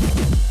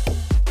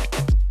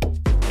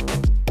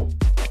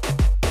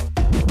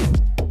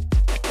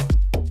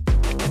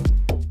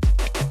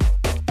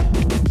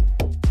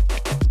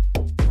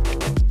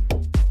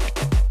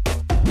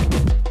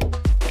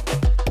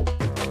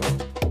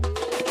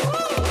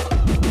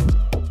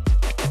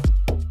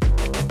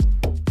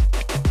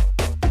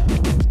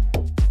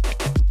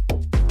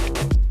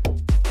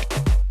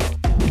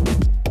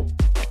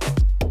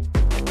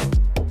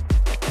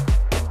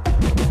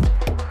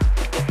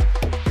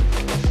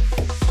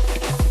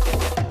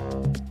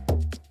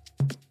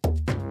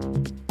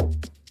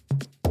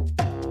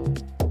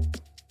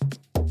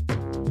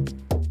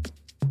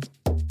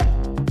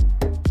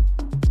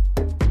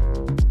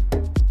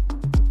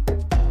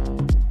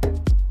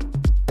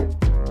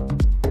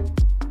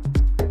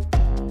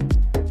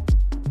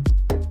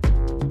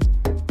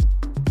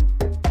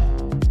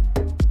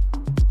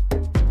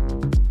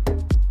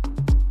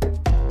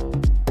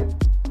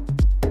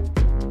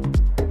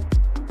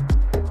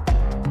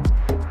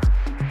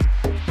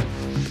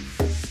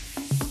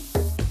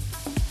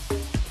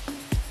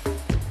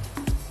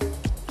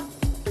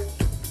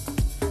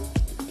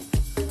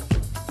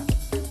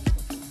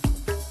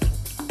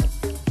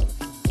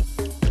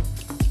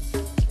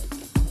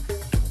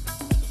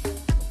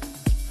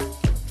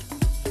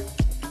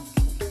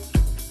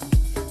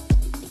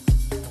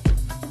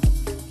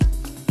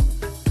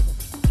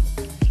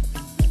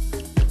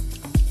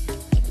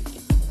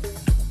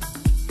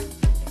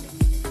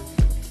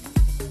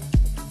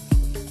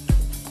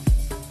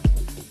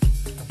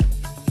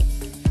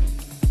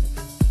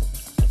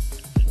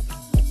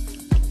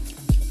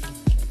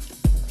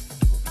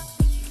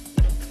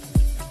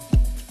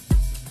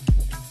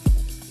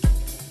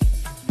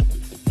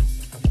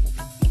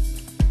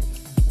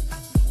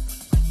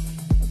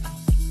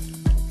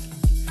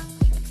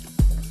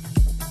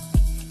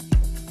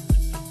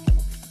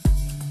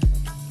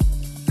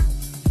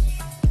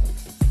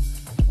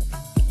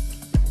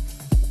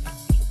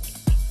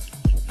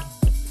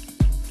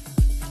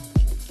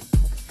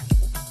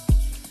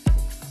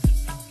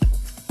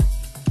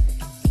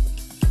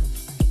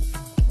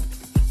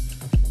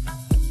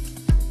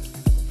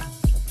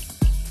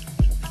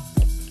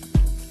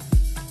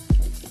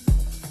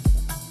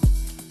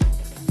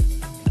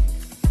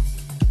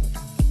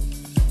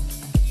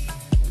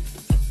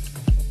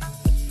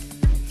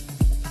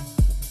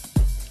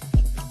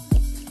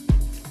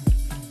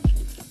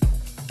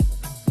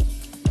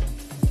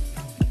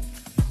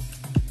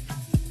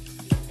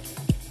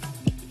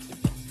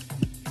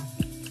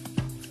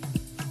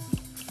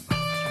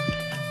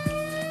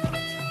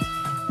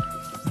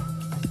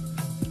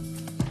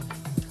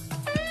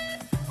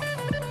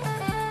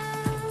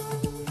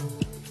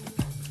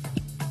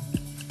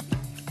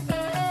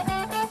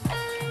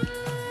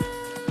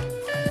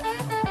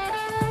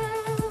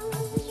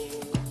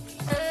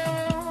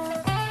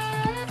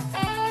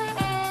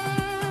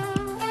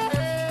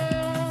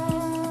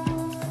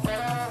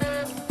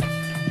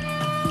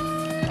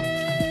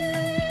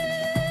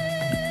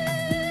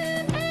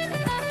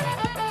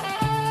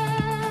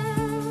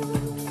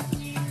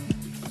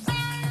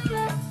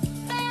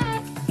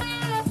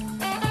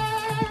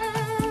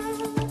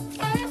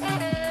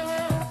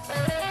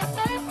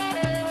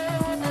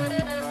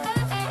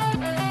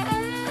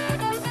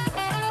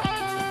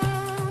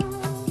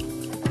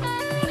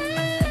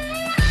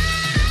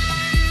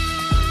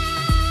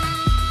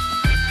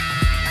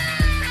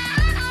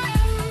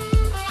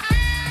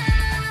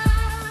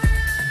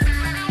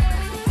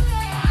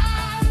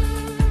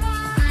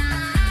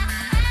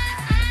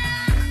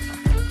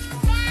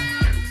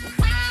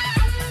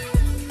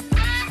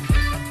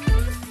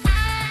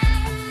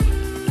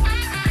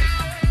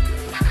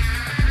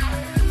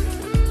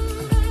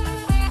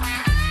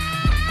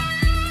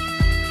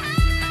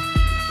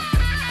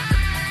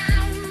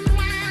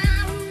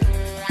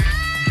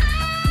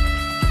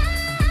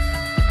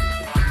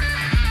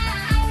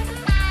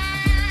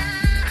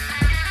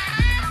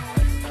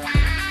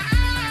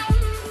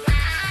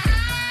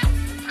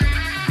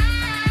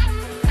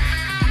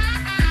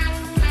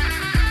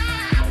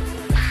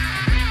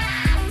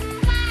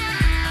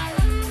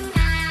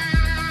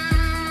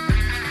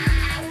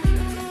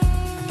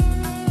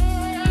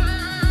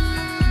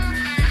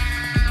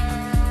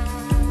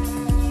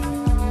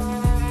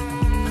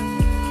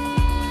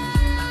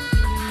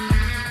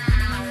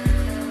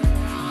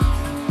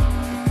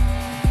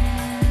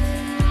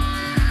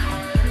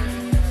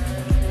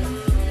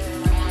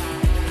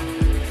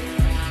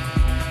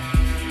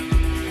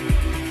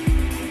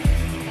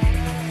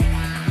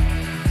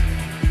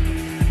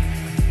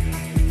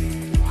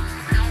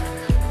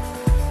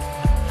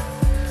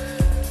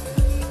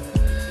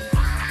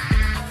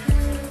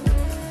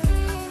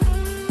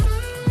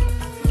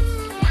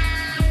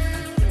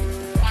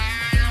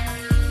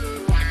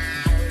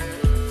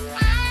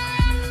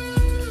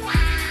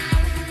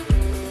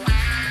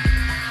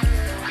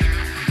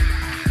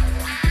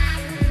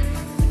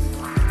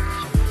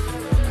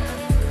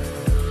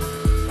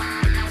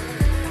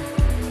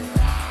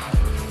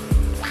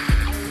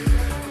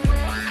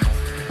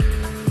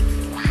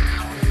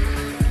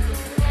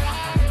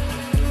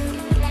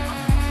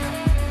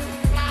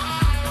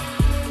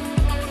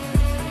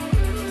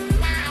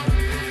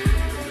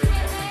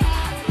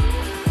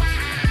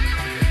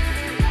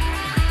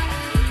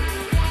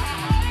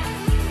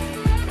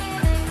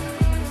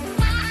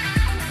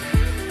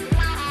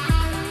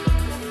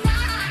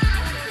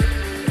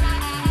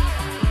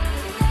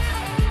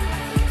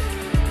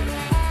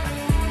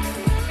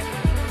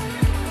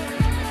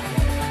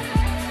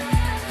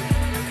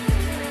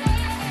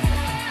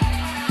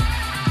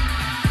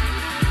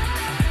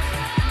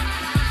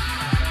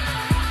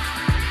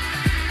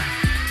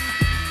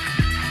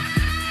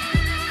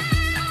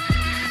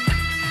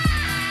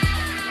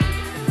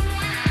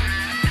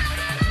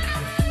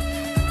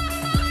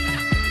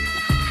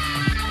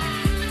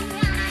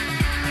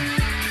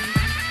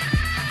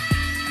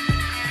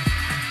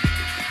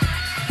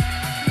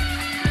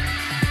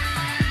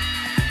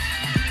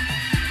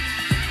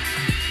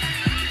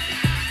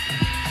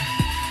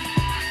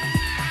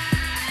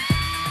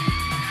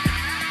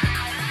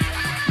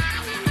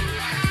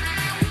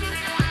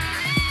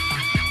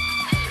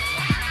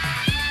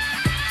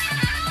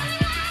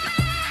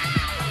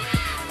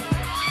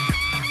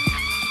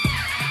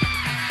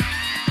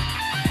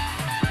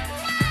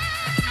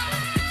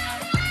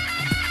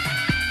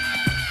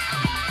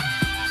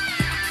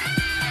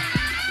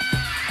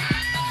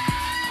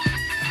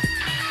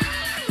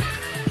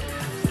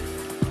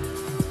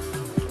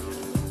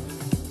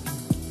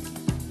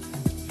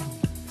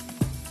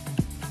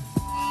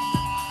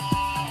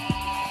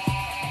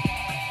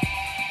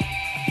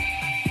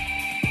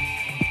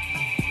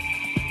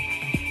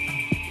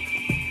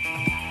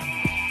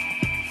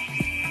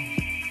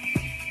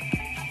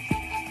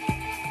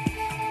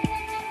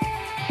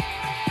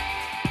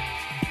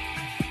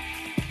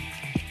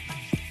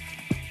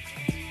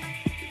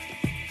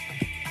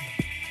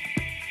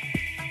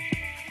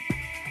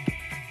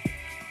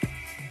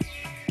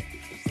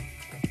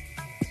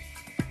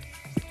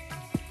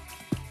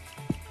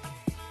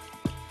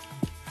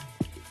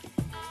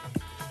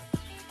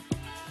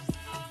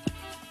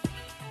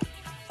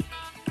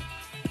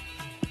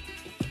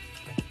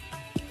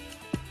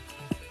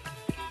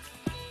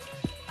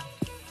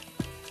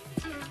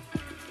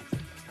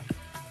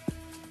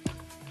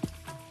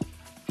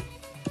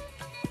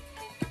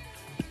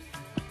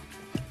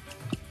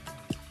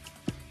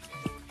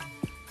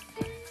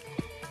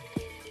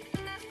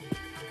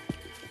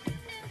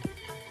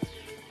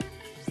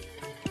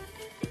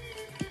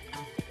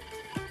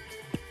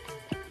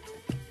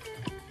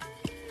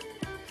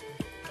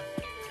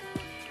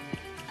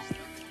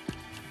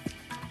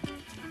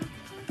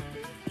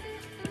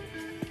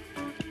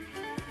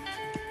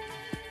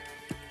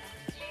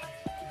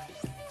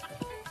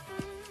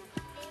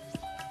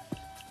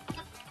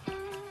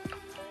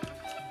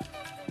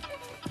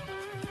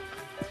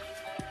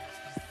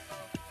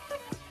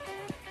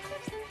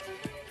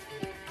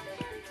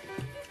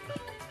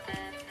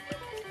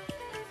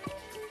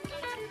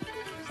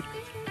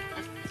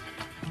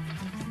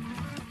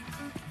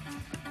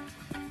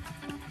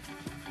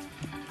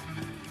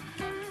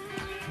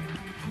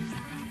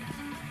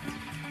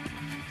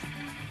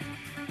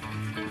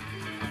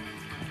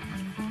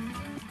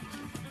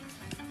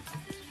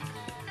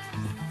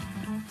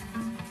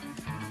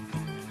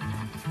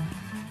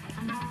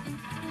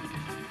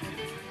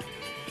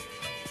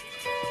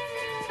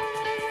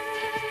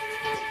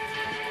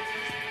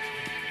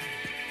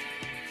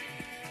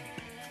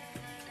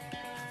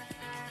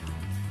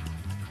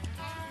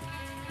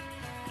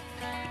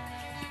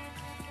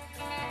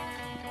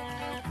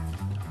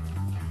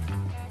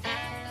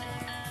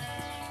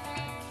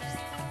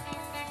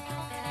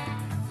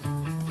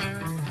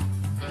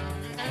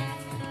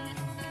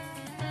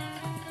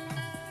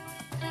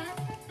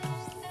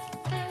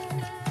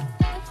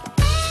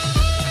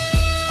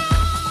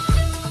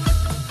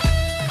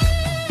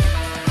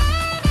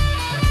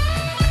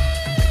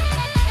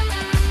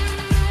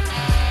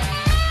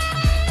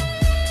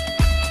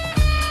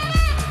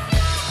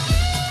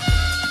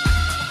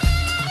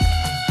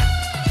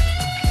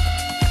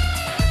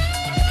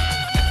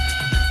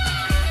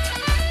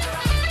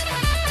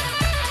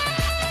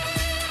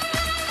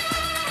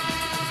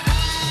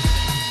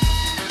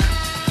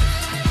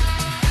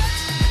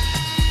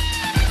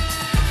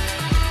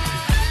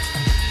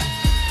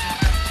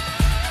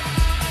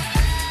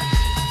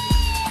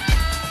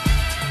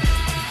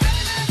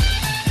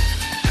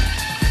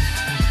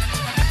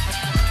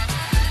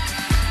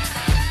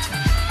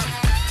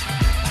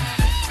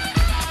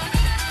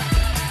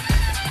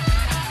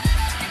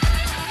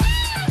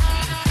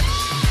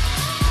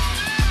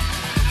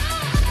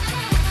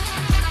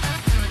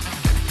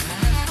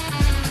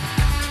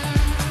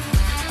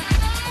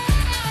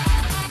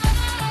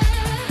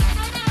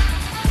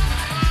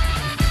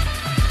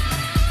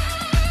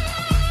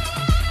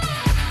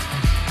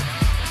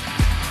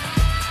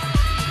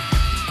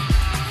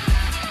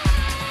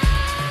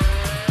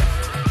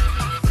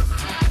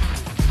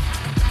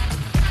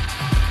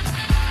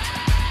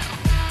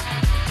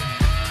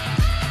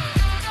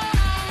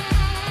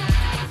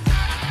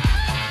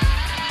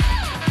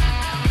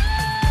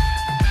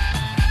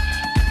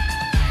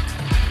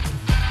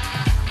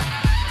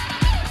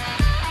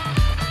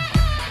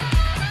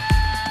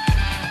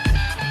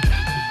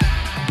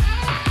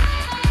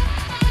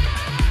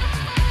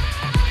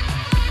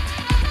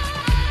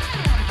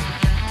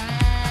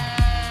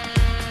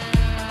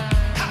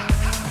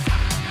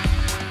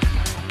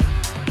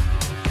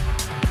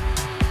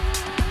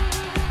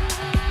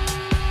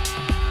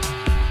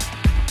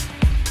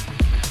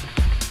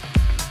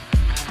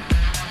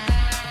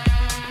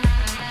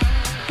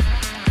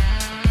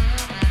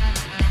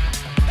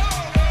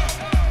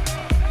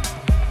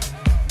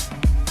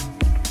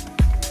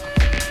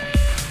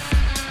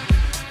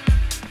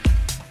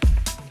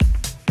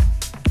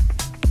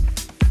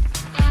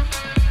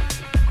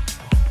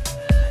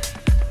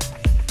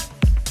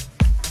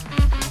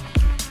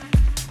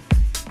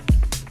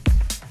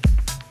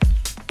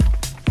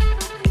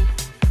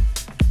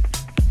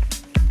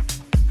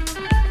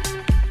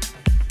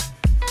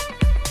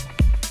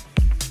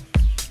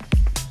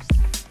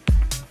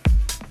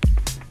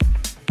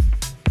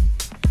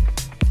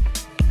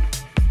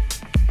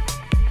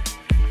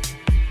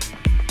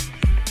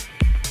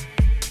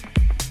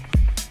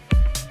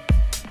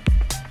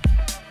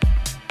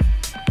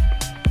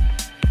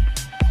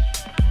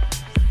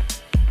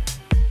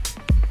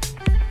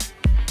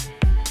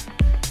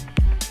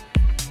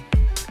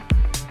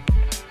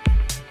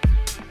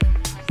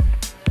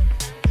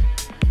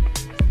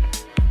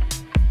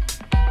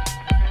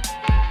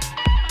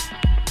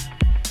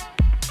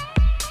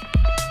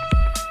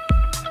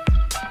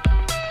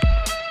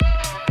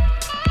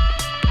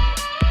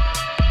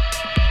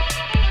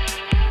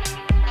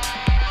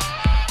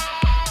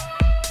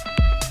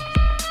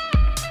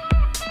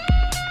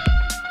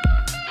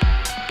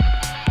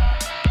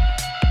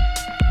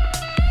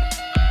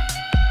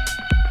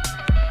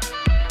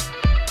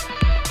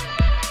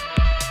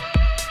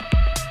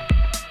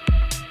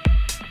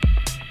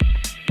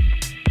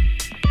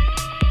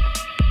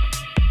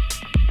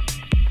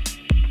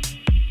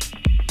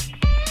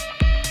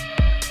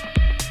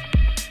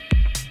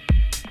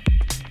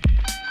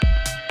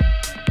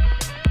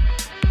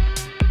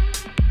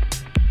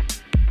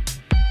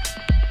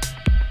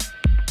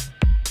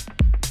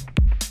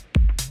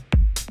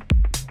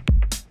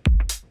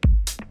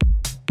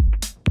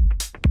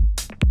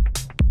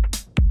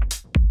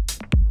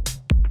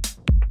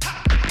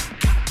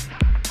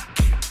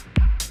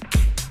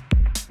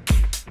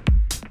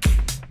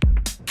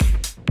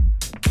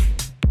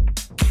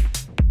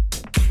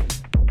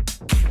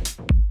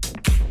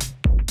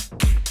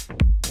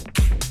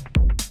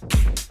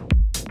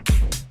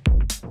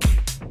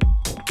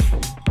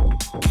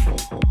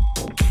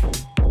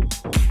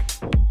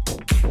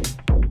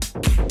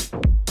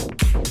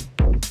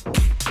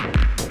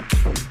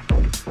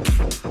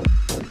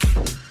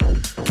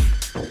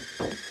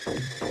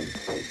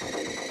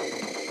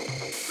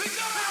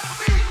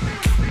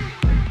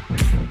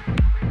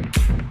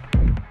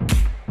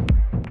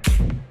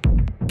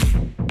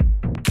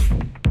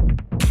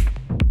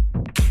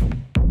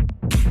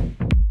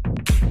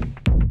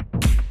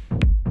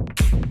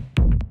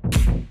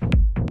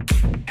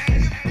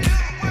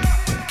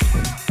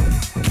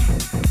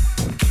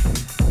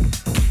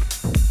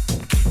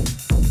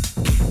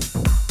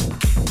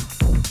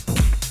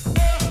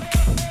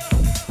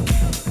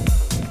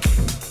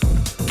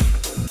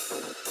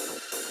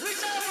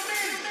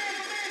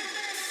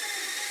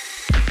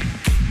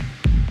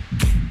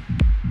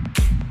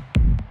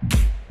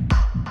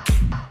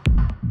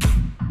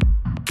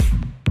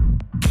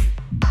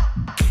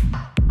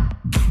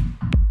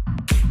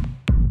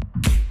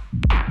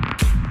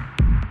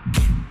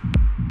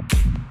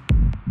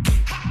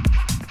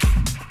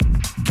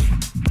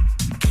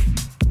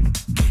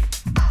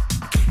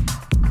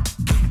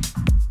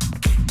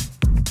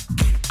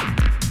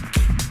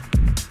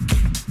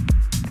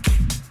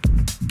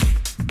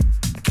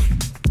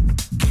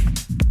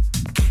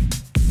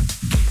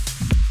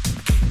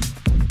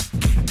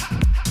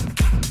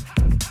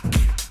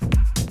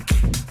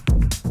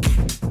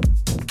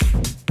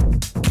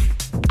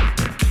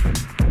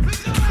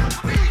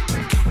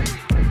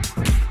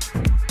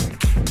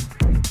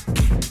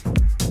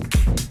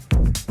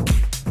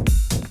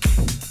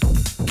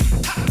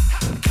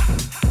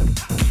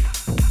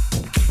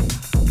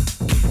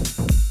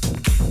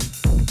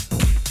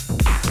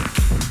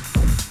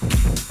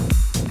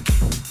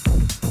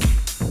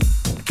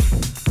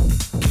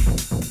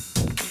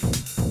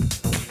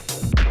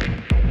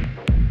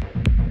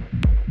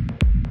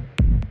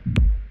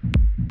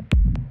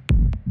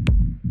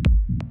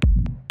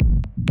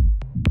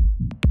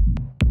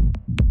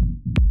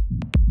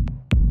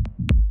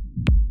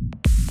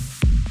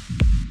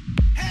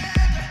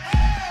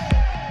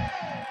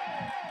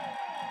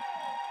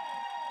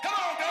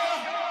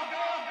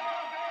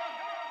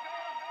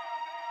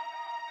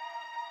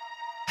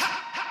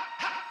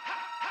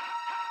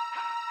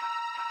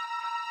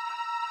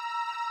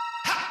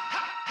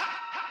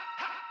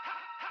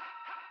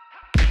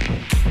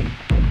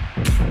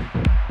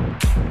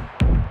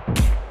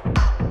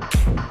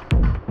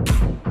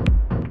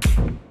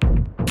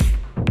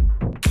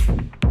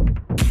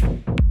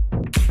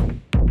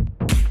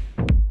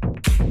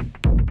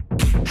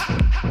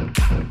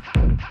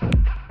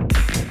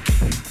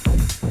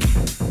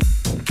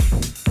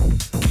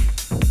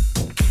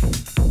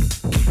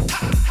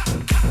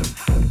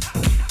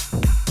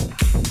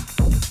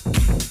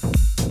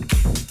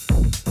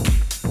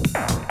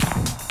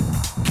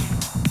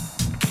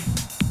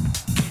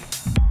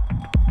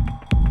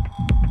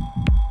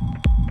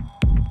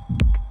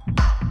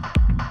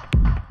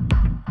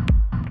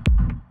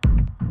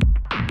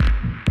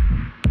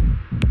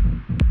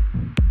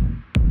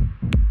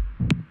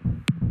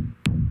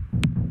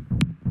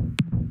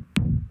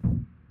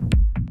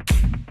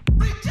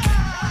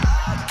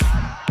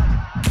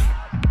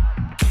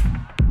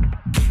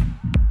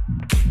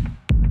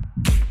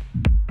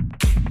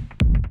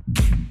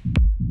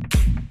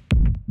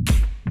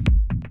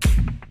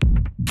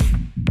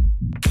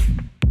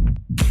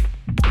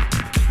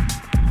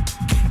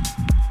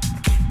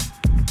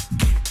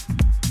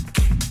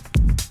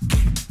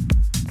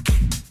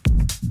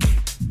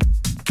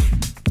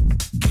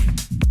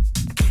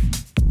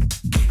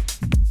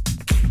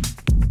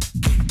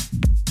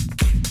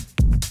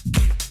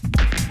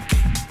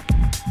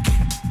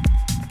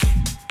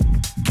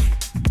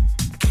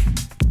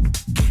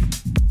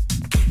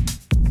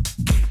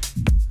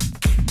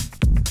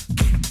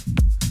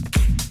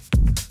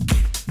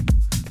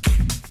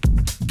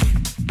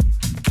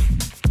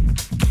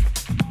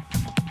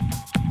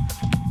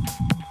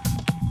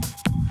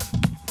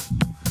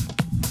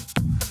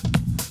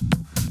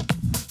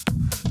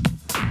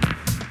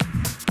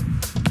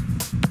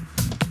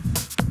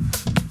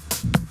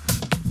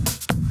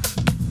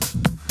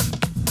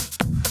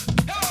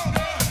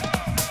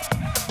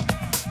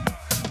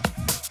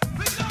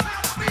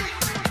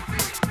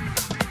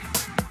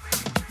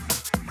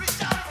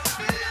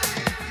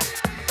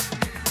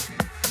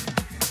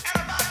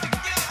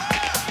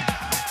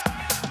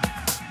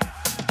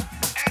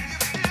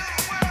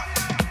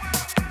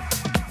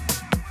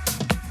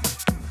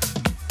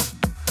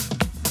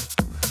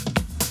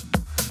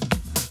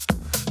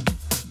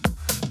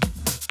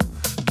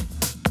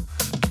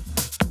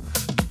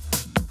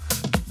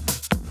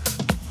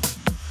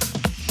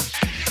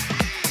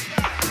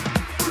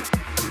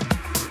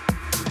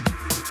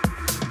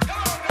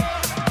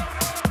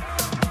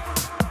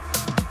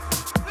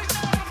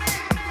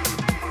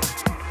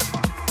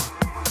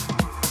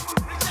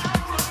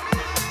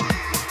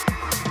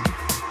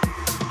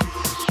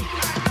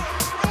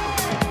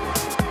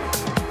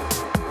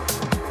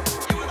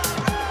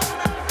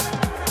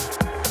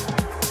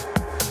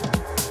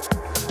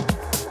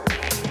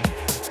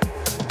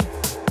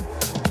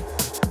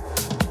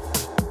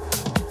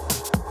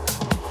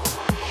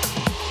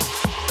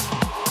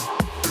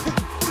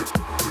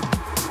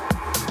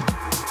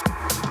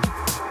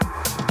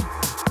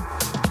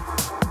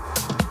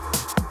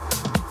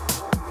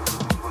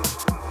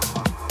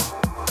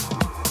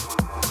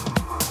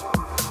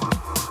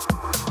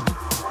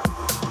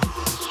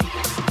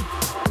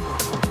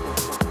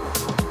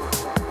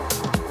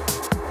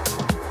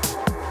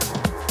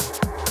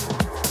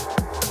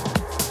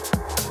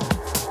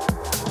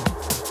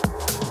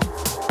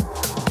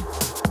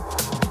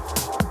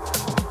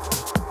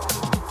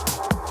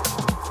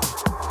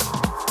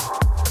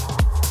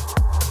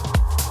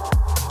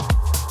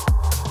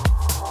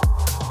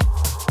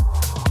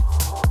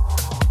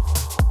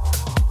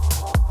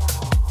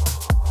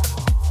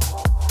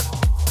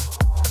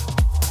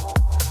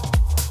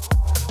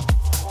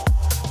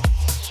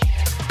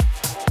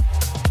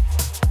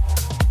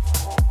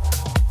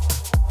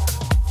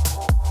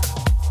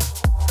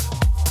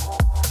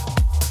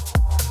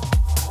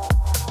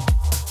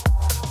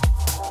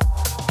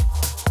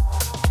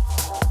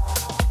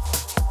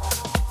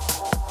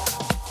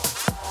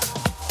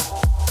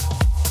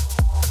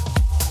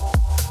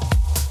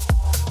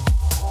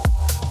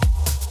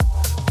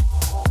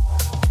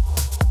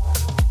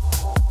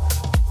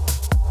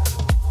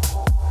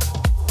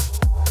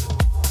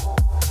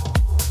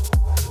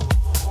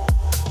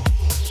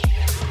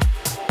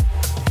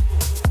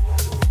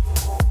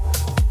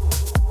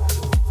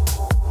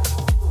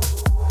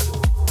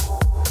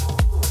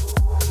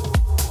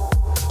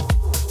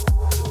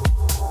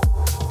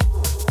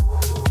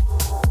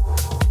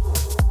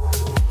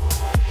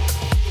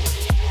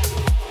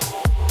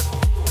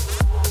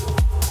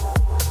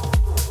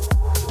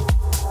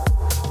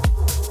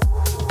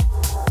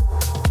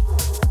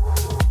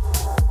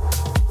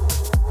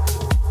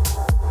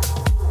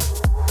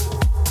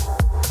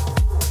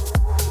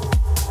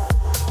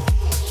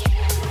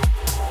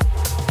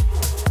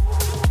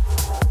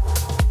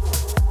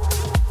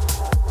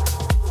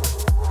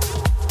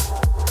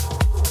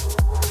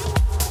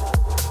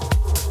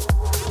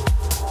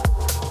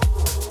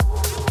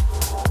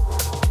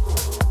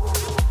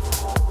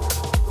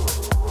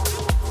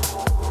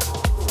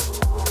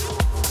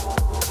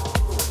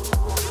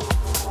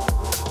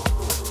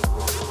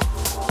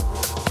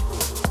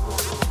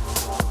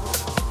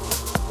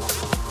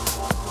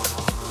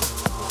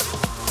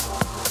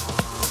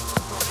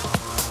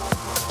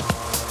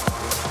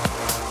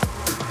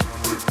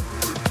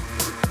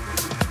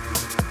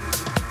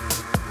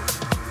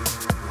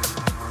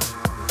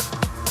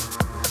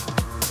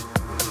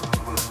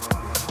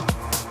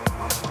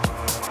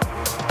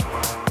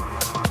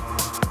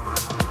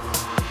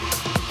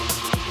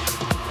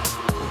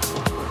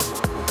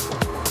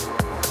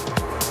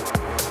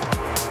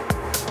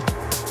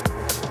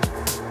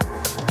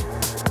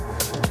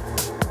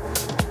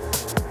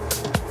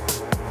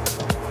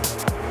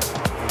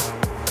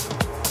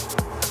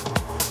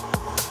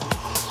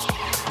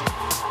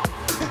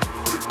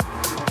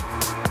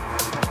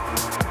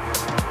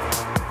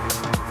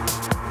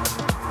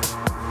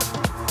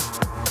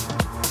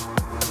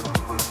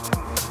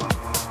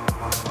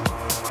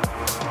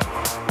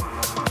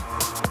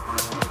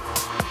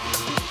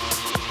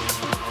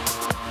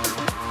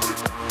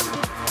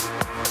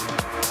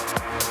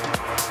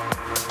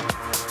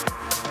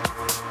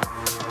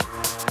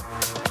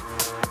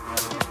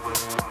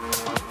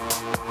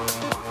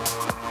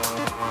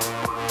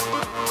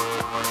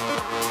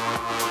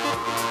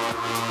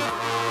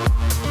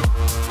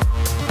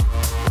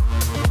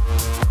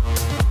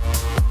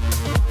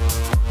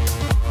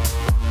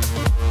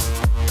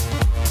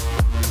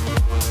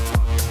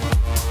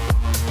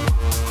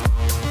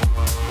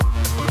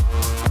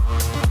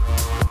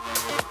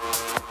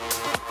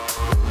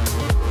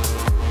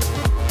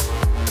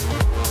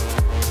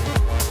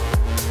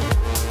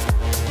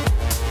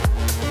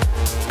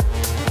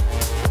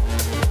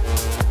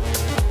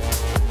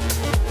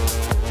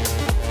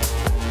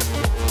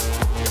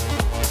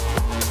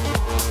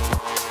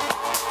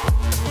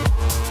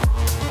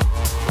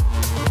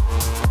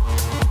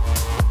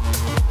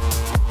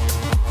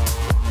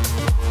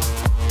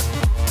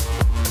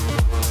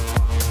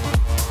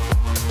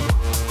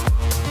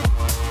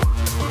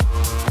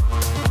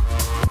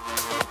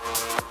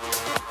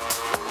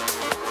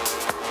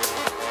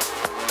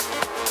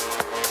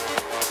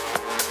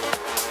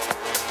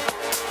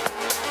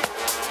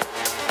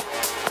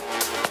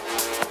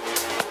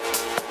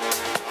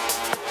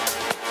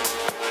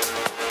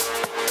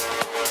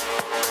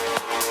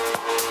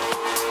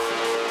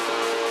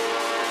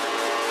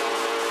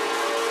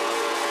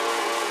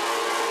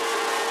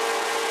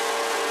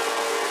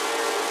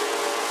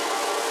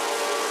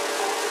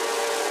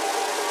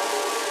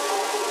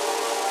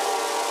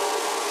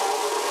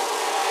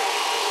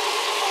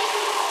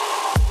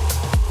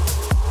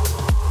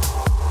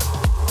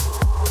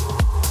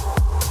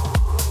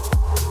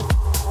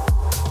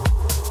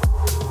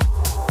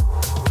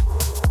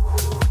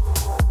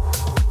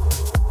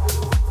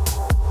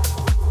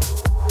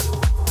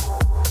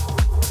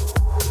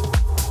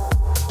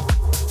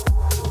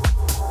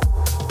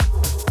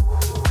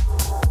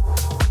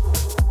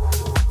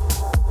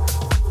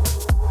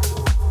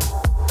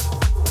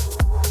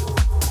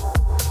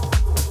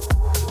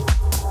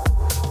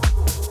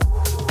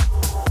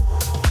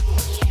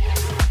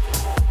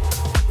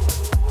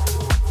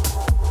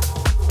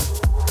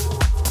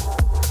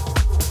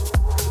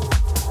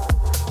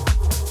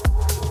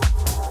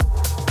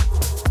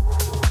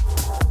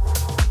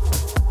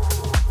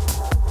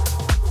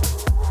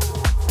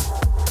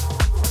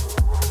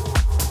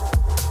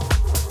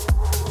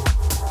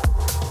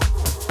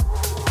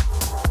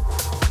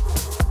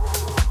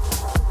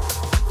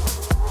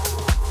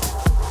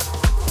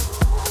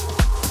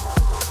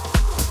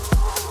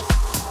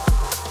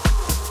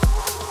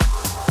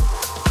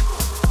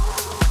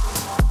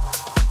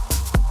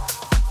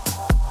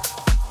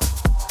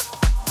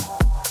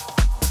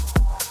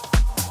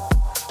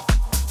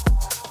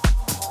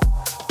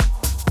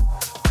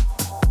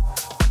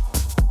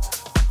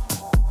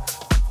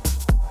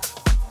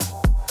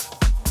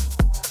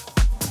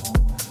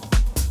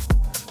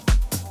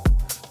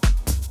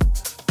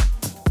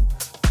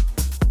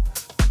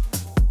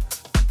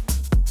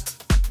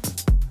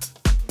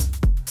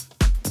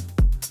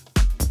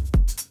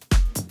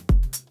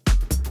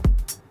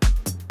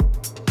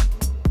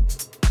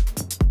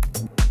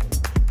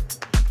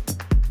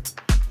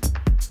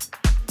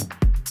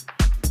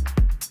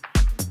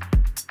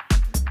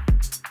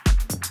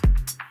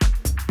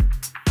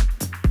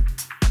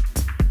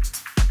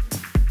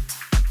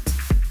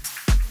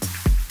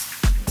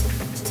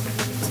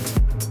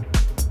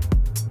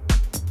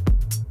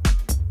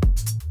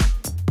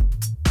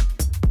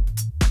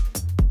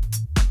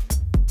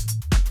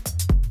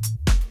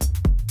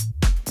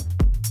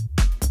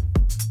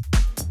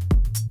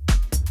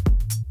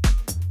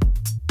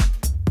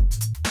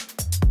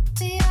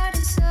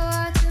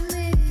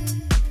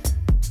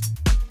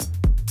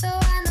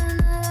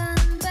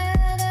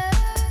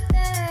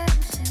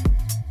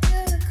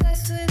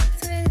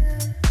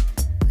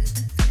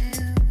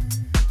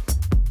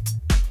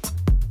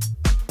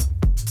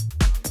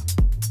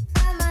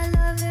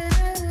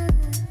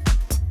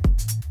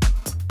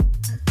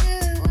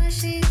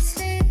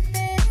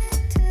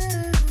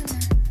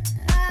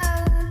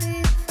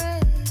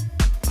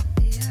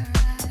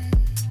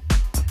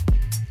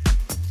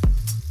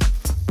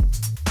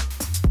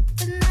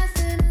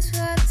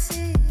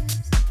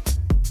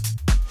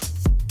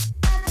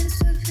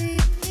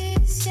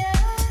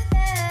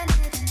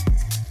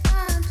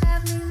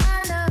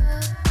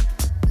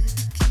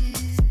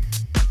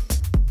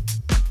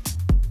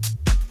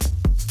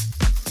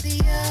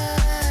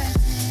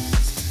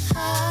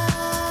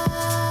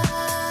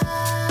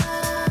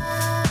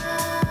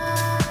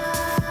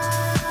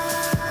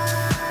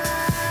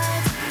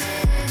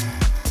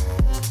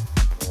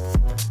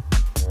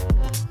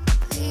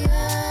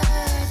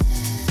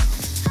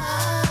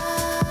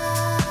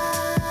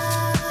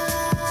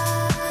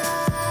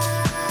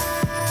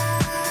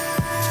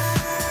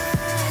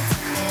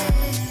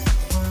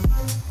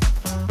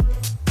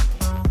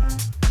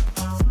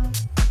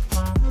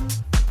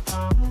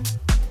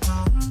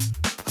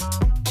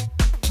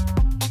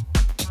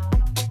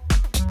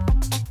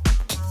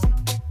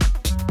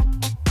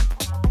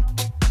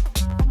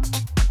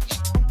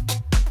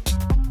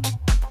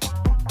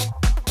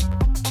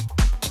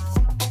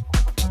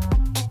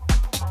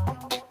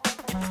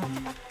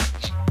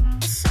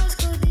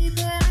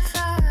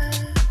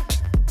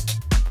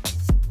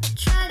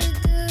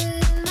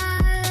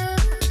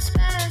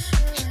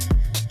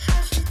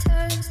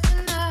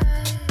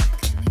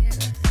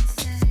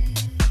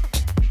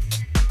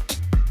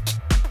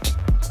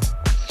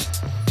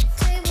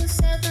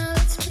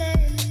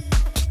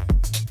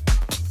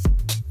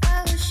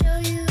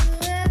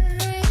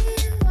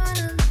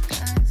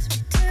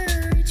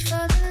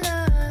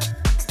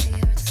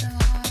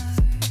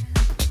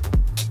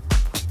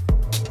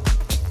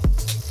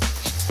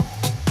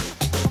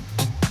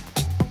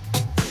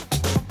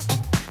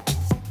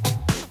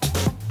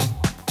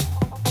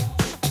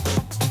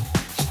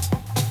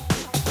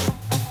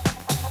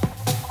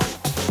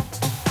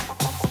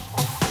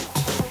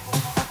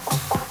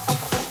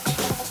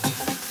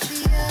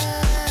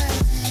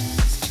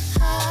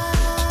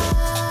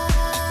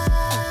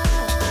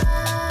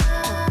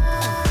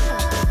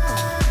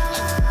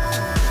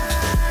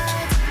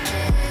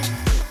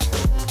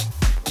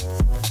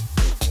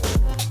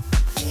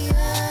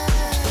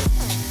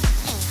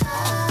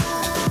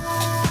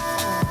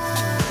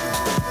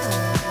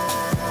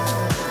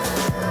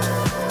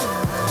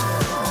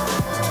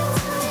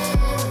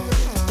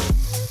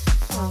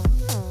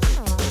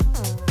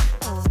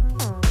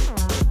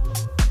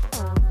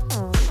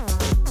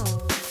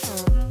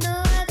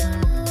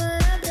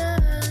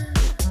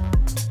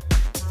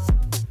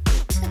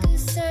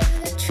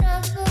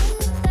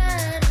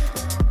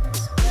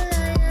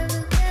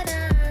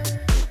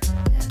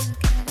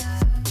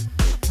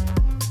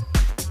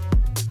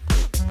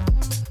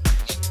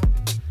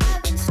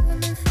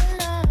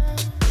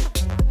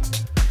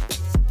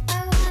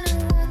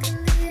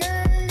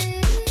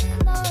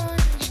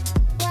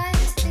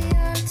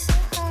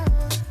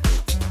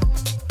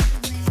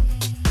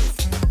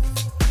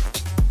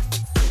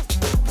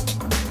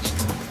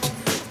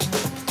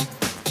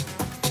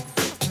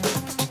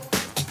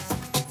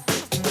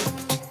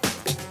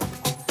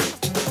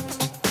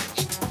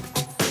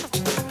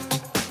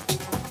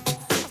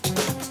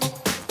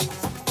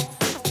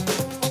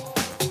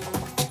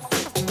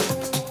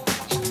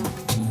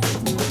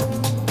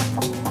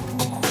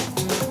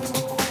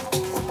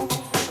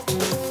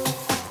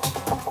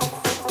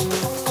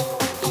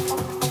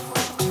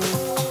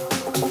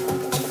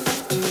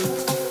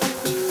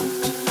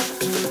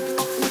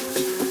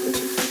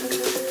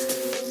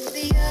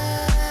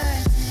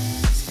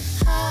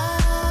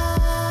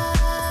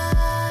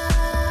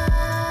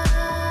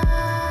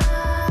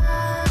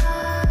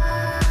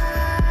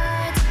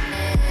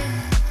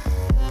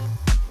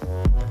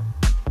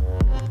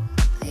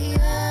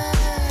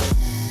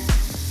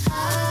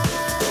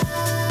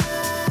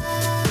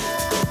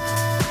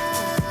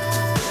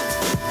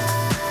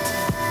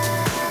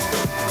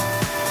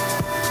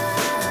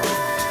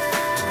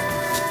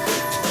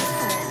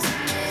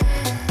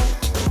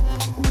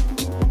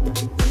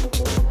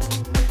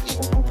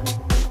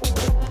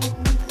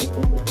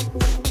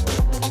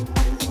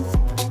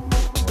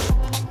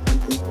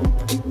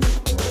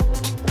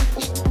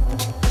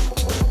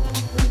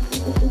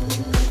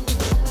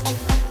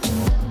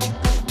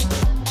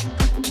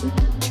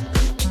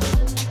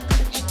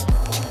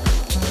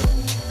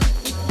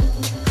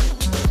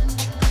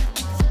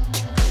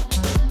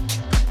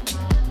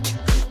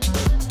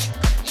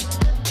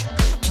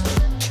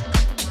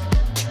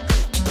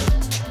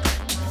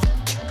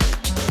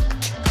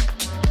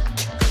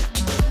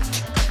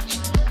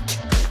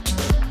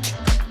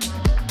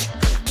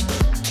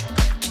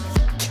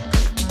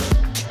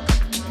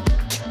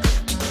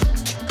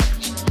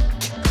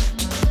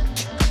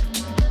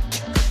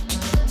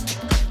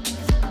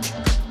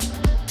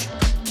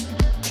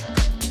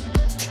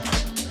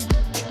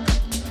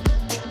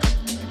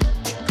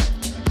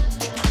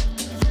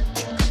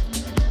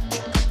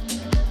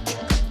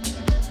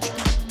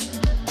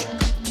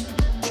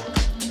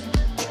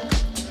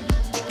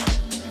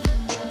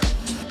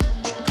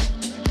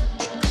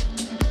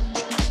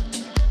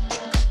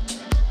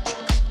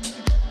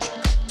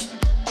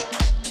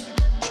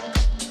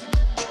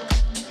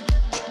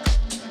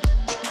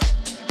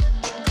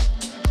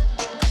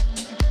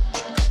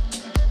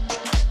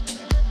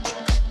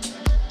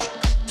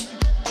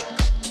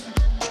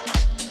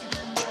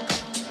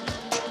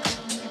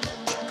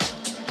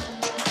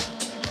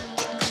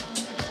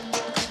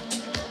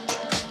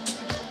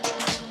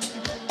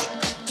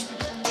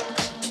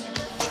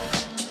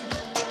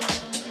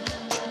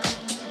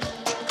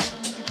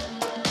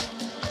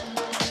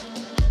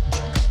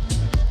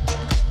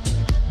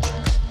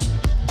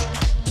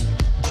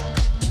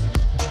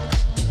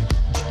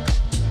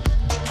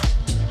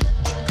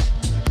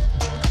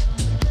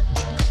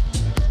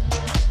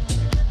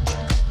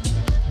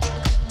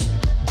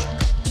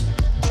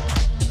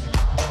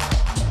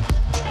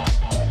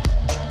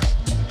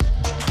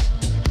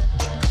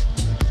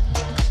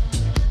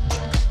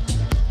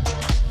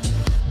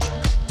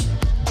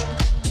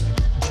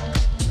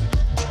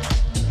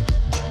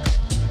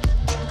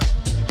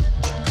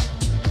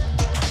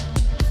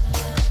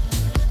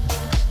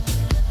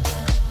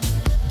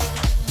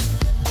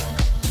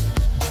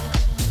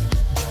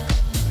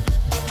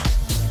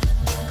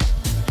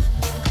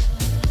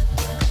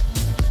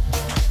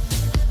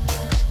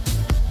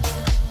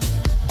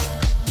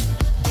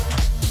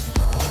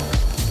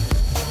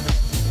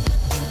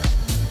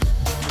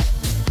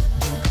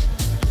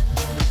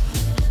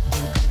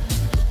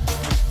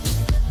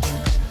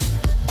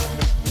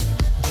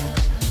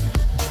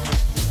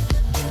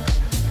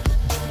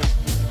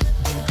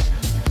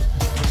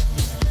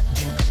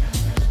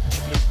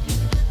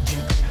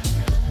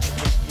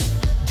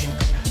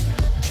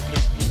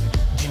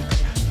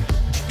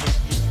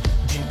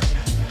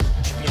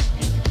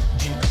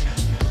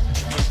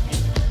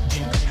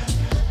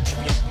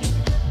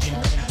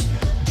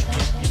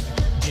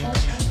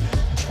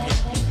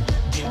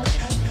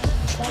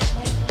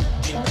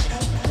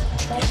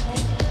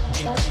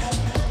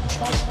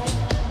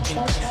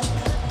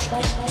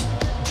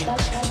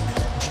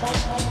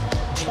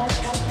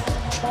 Bye.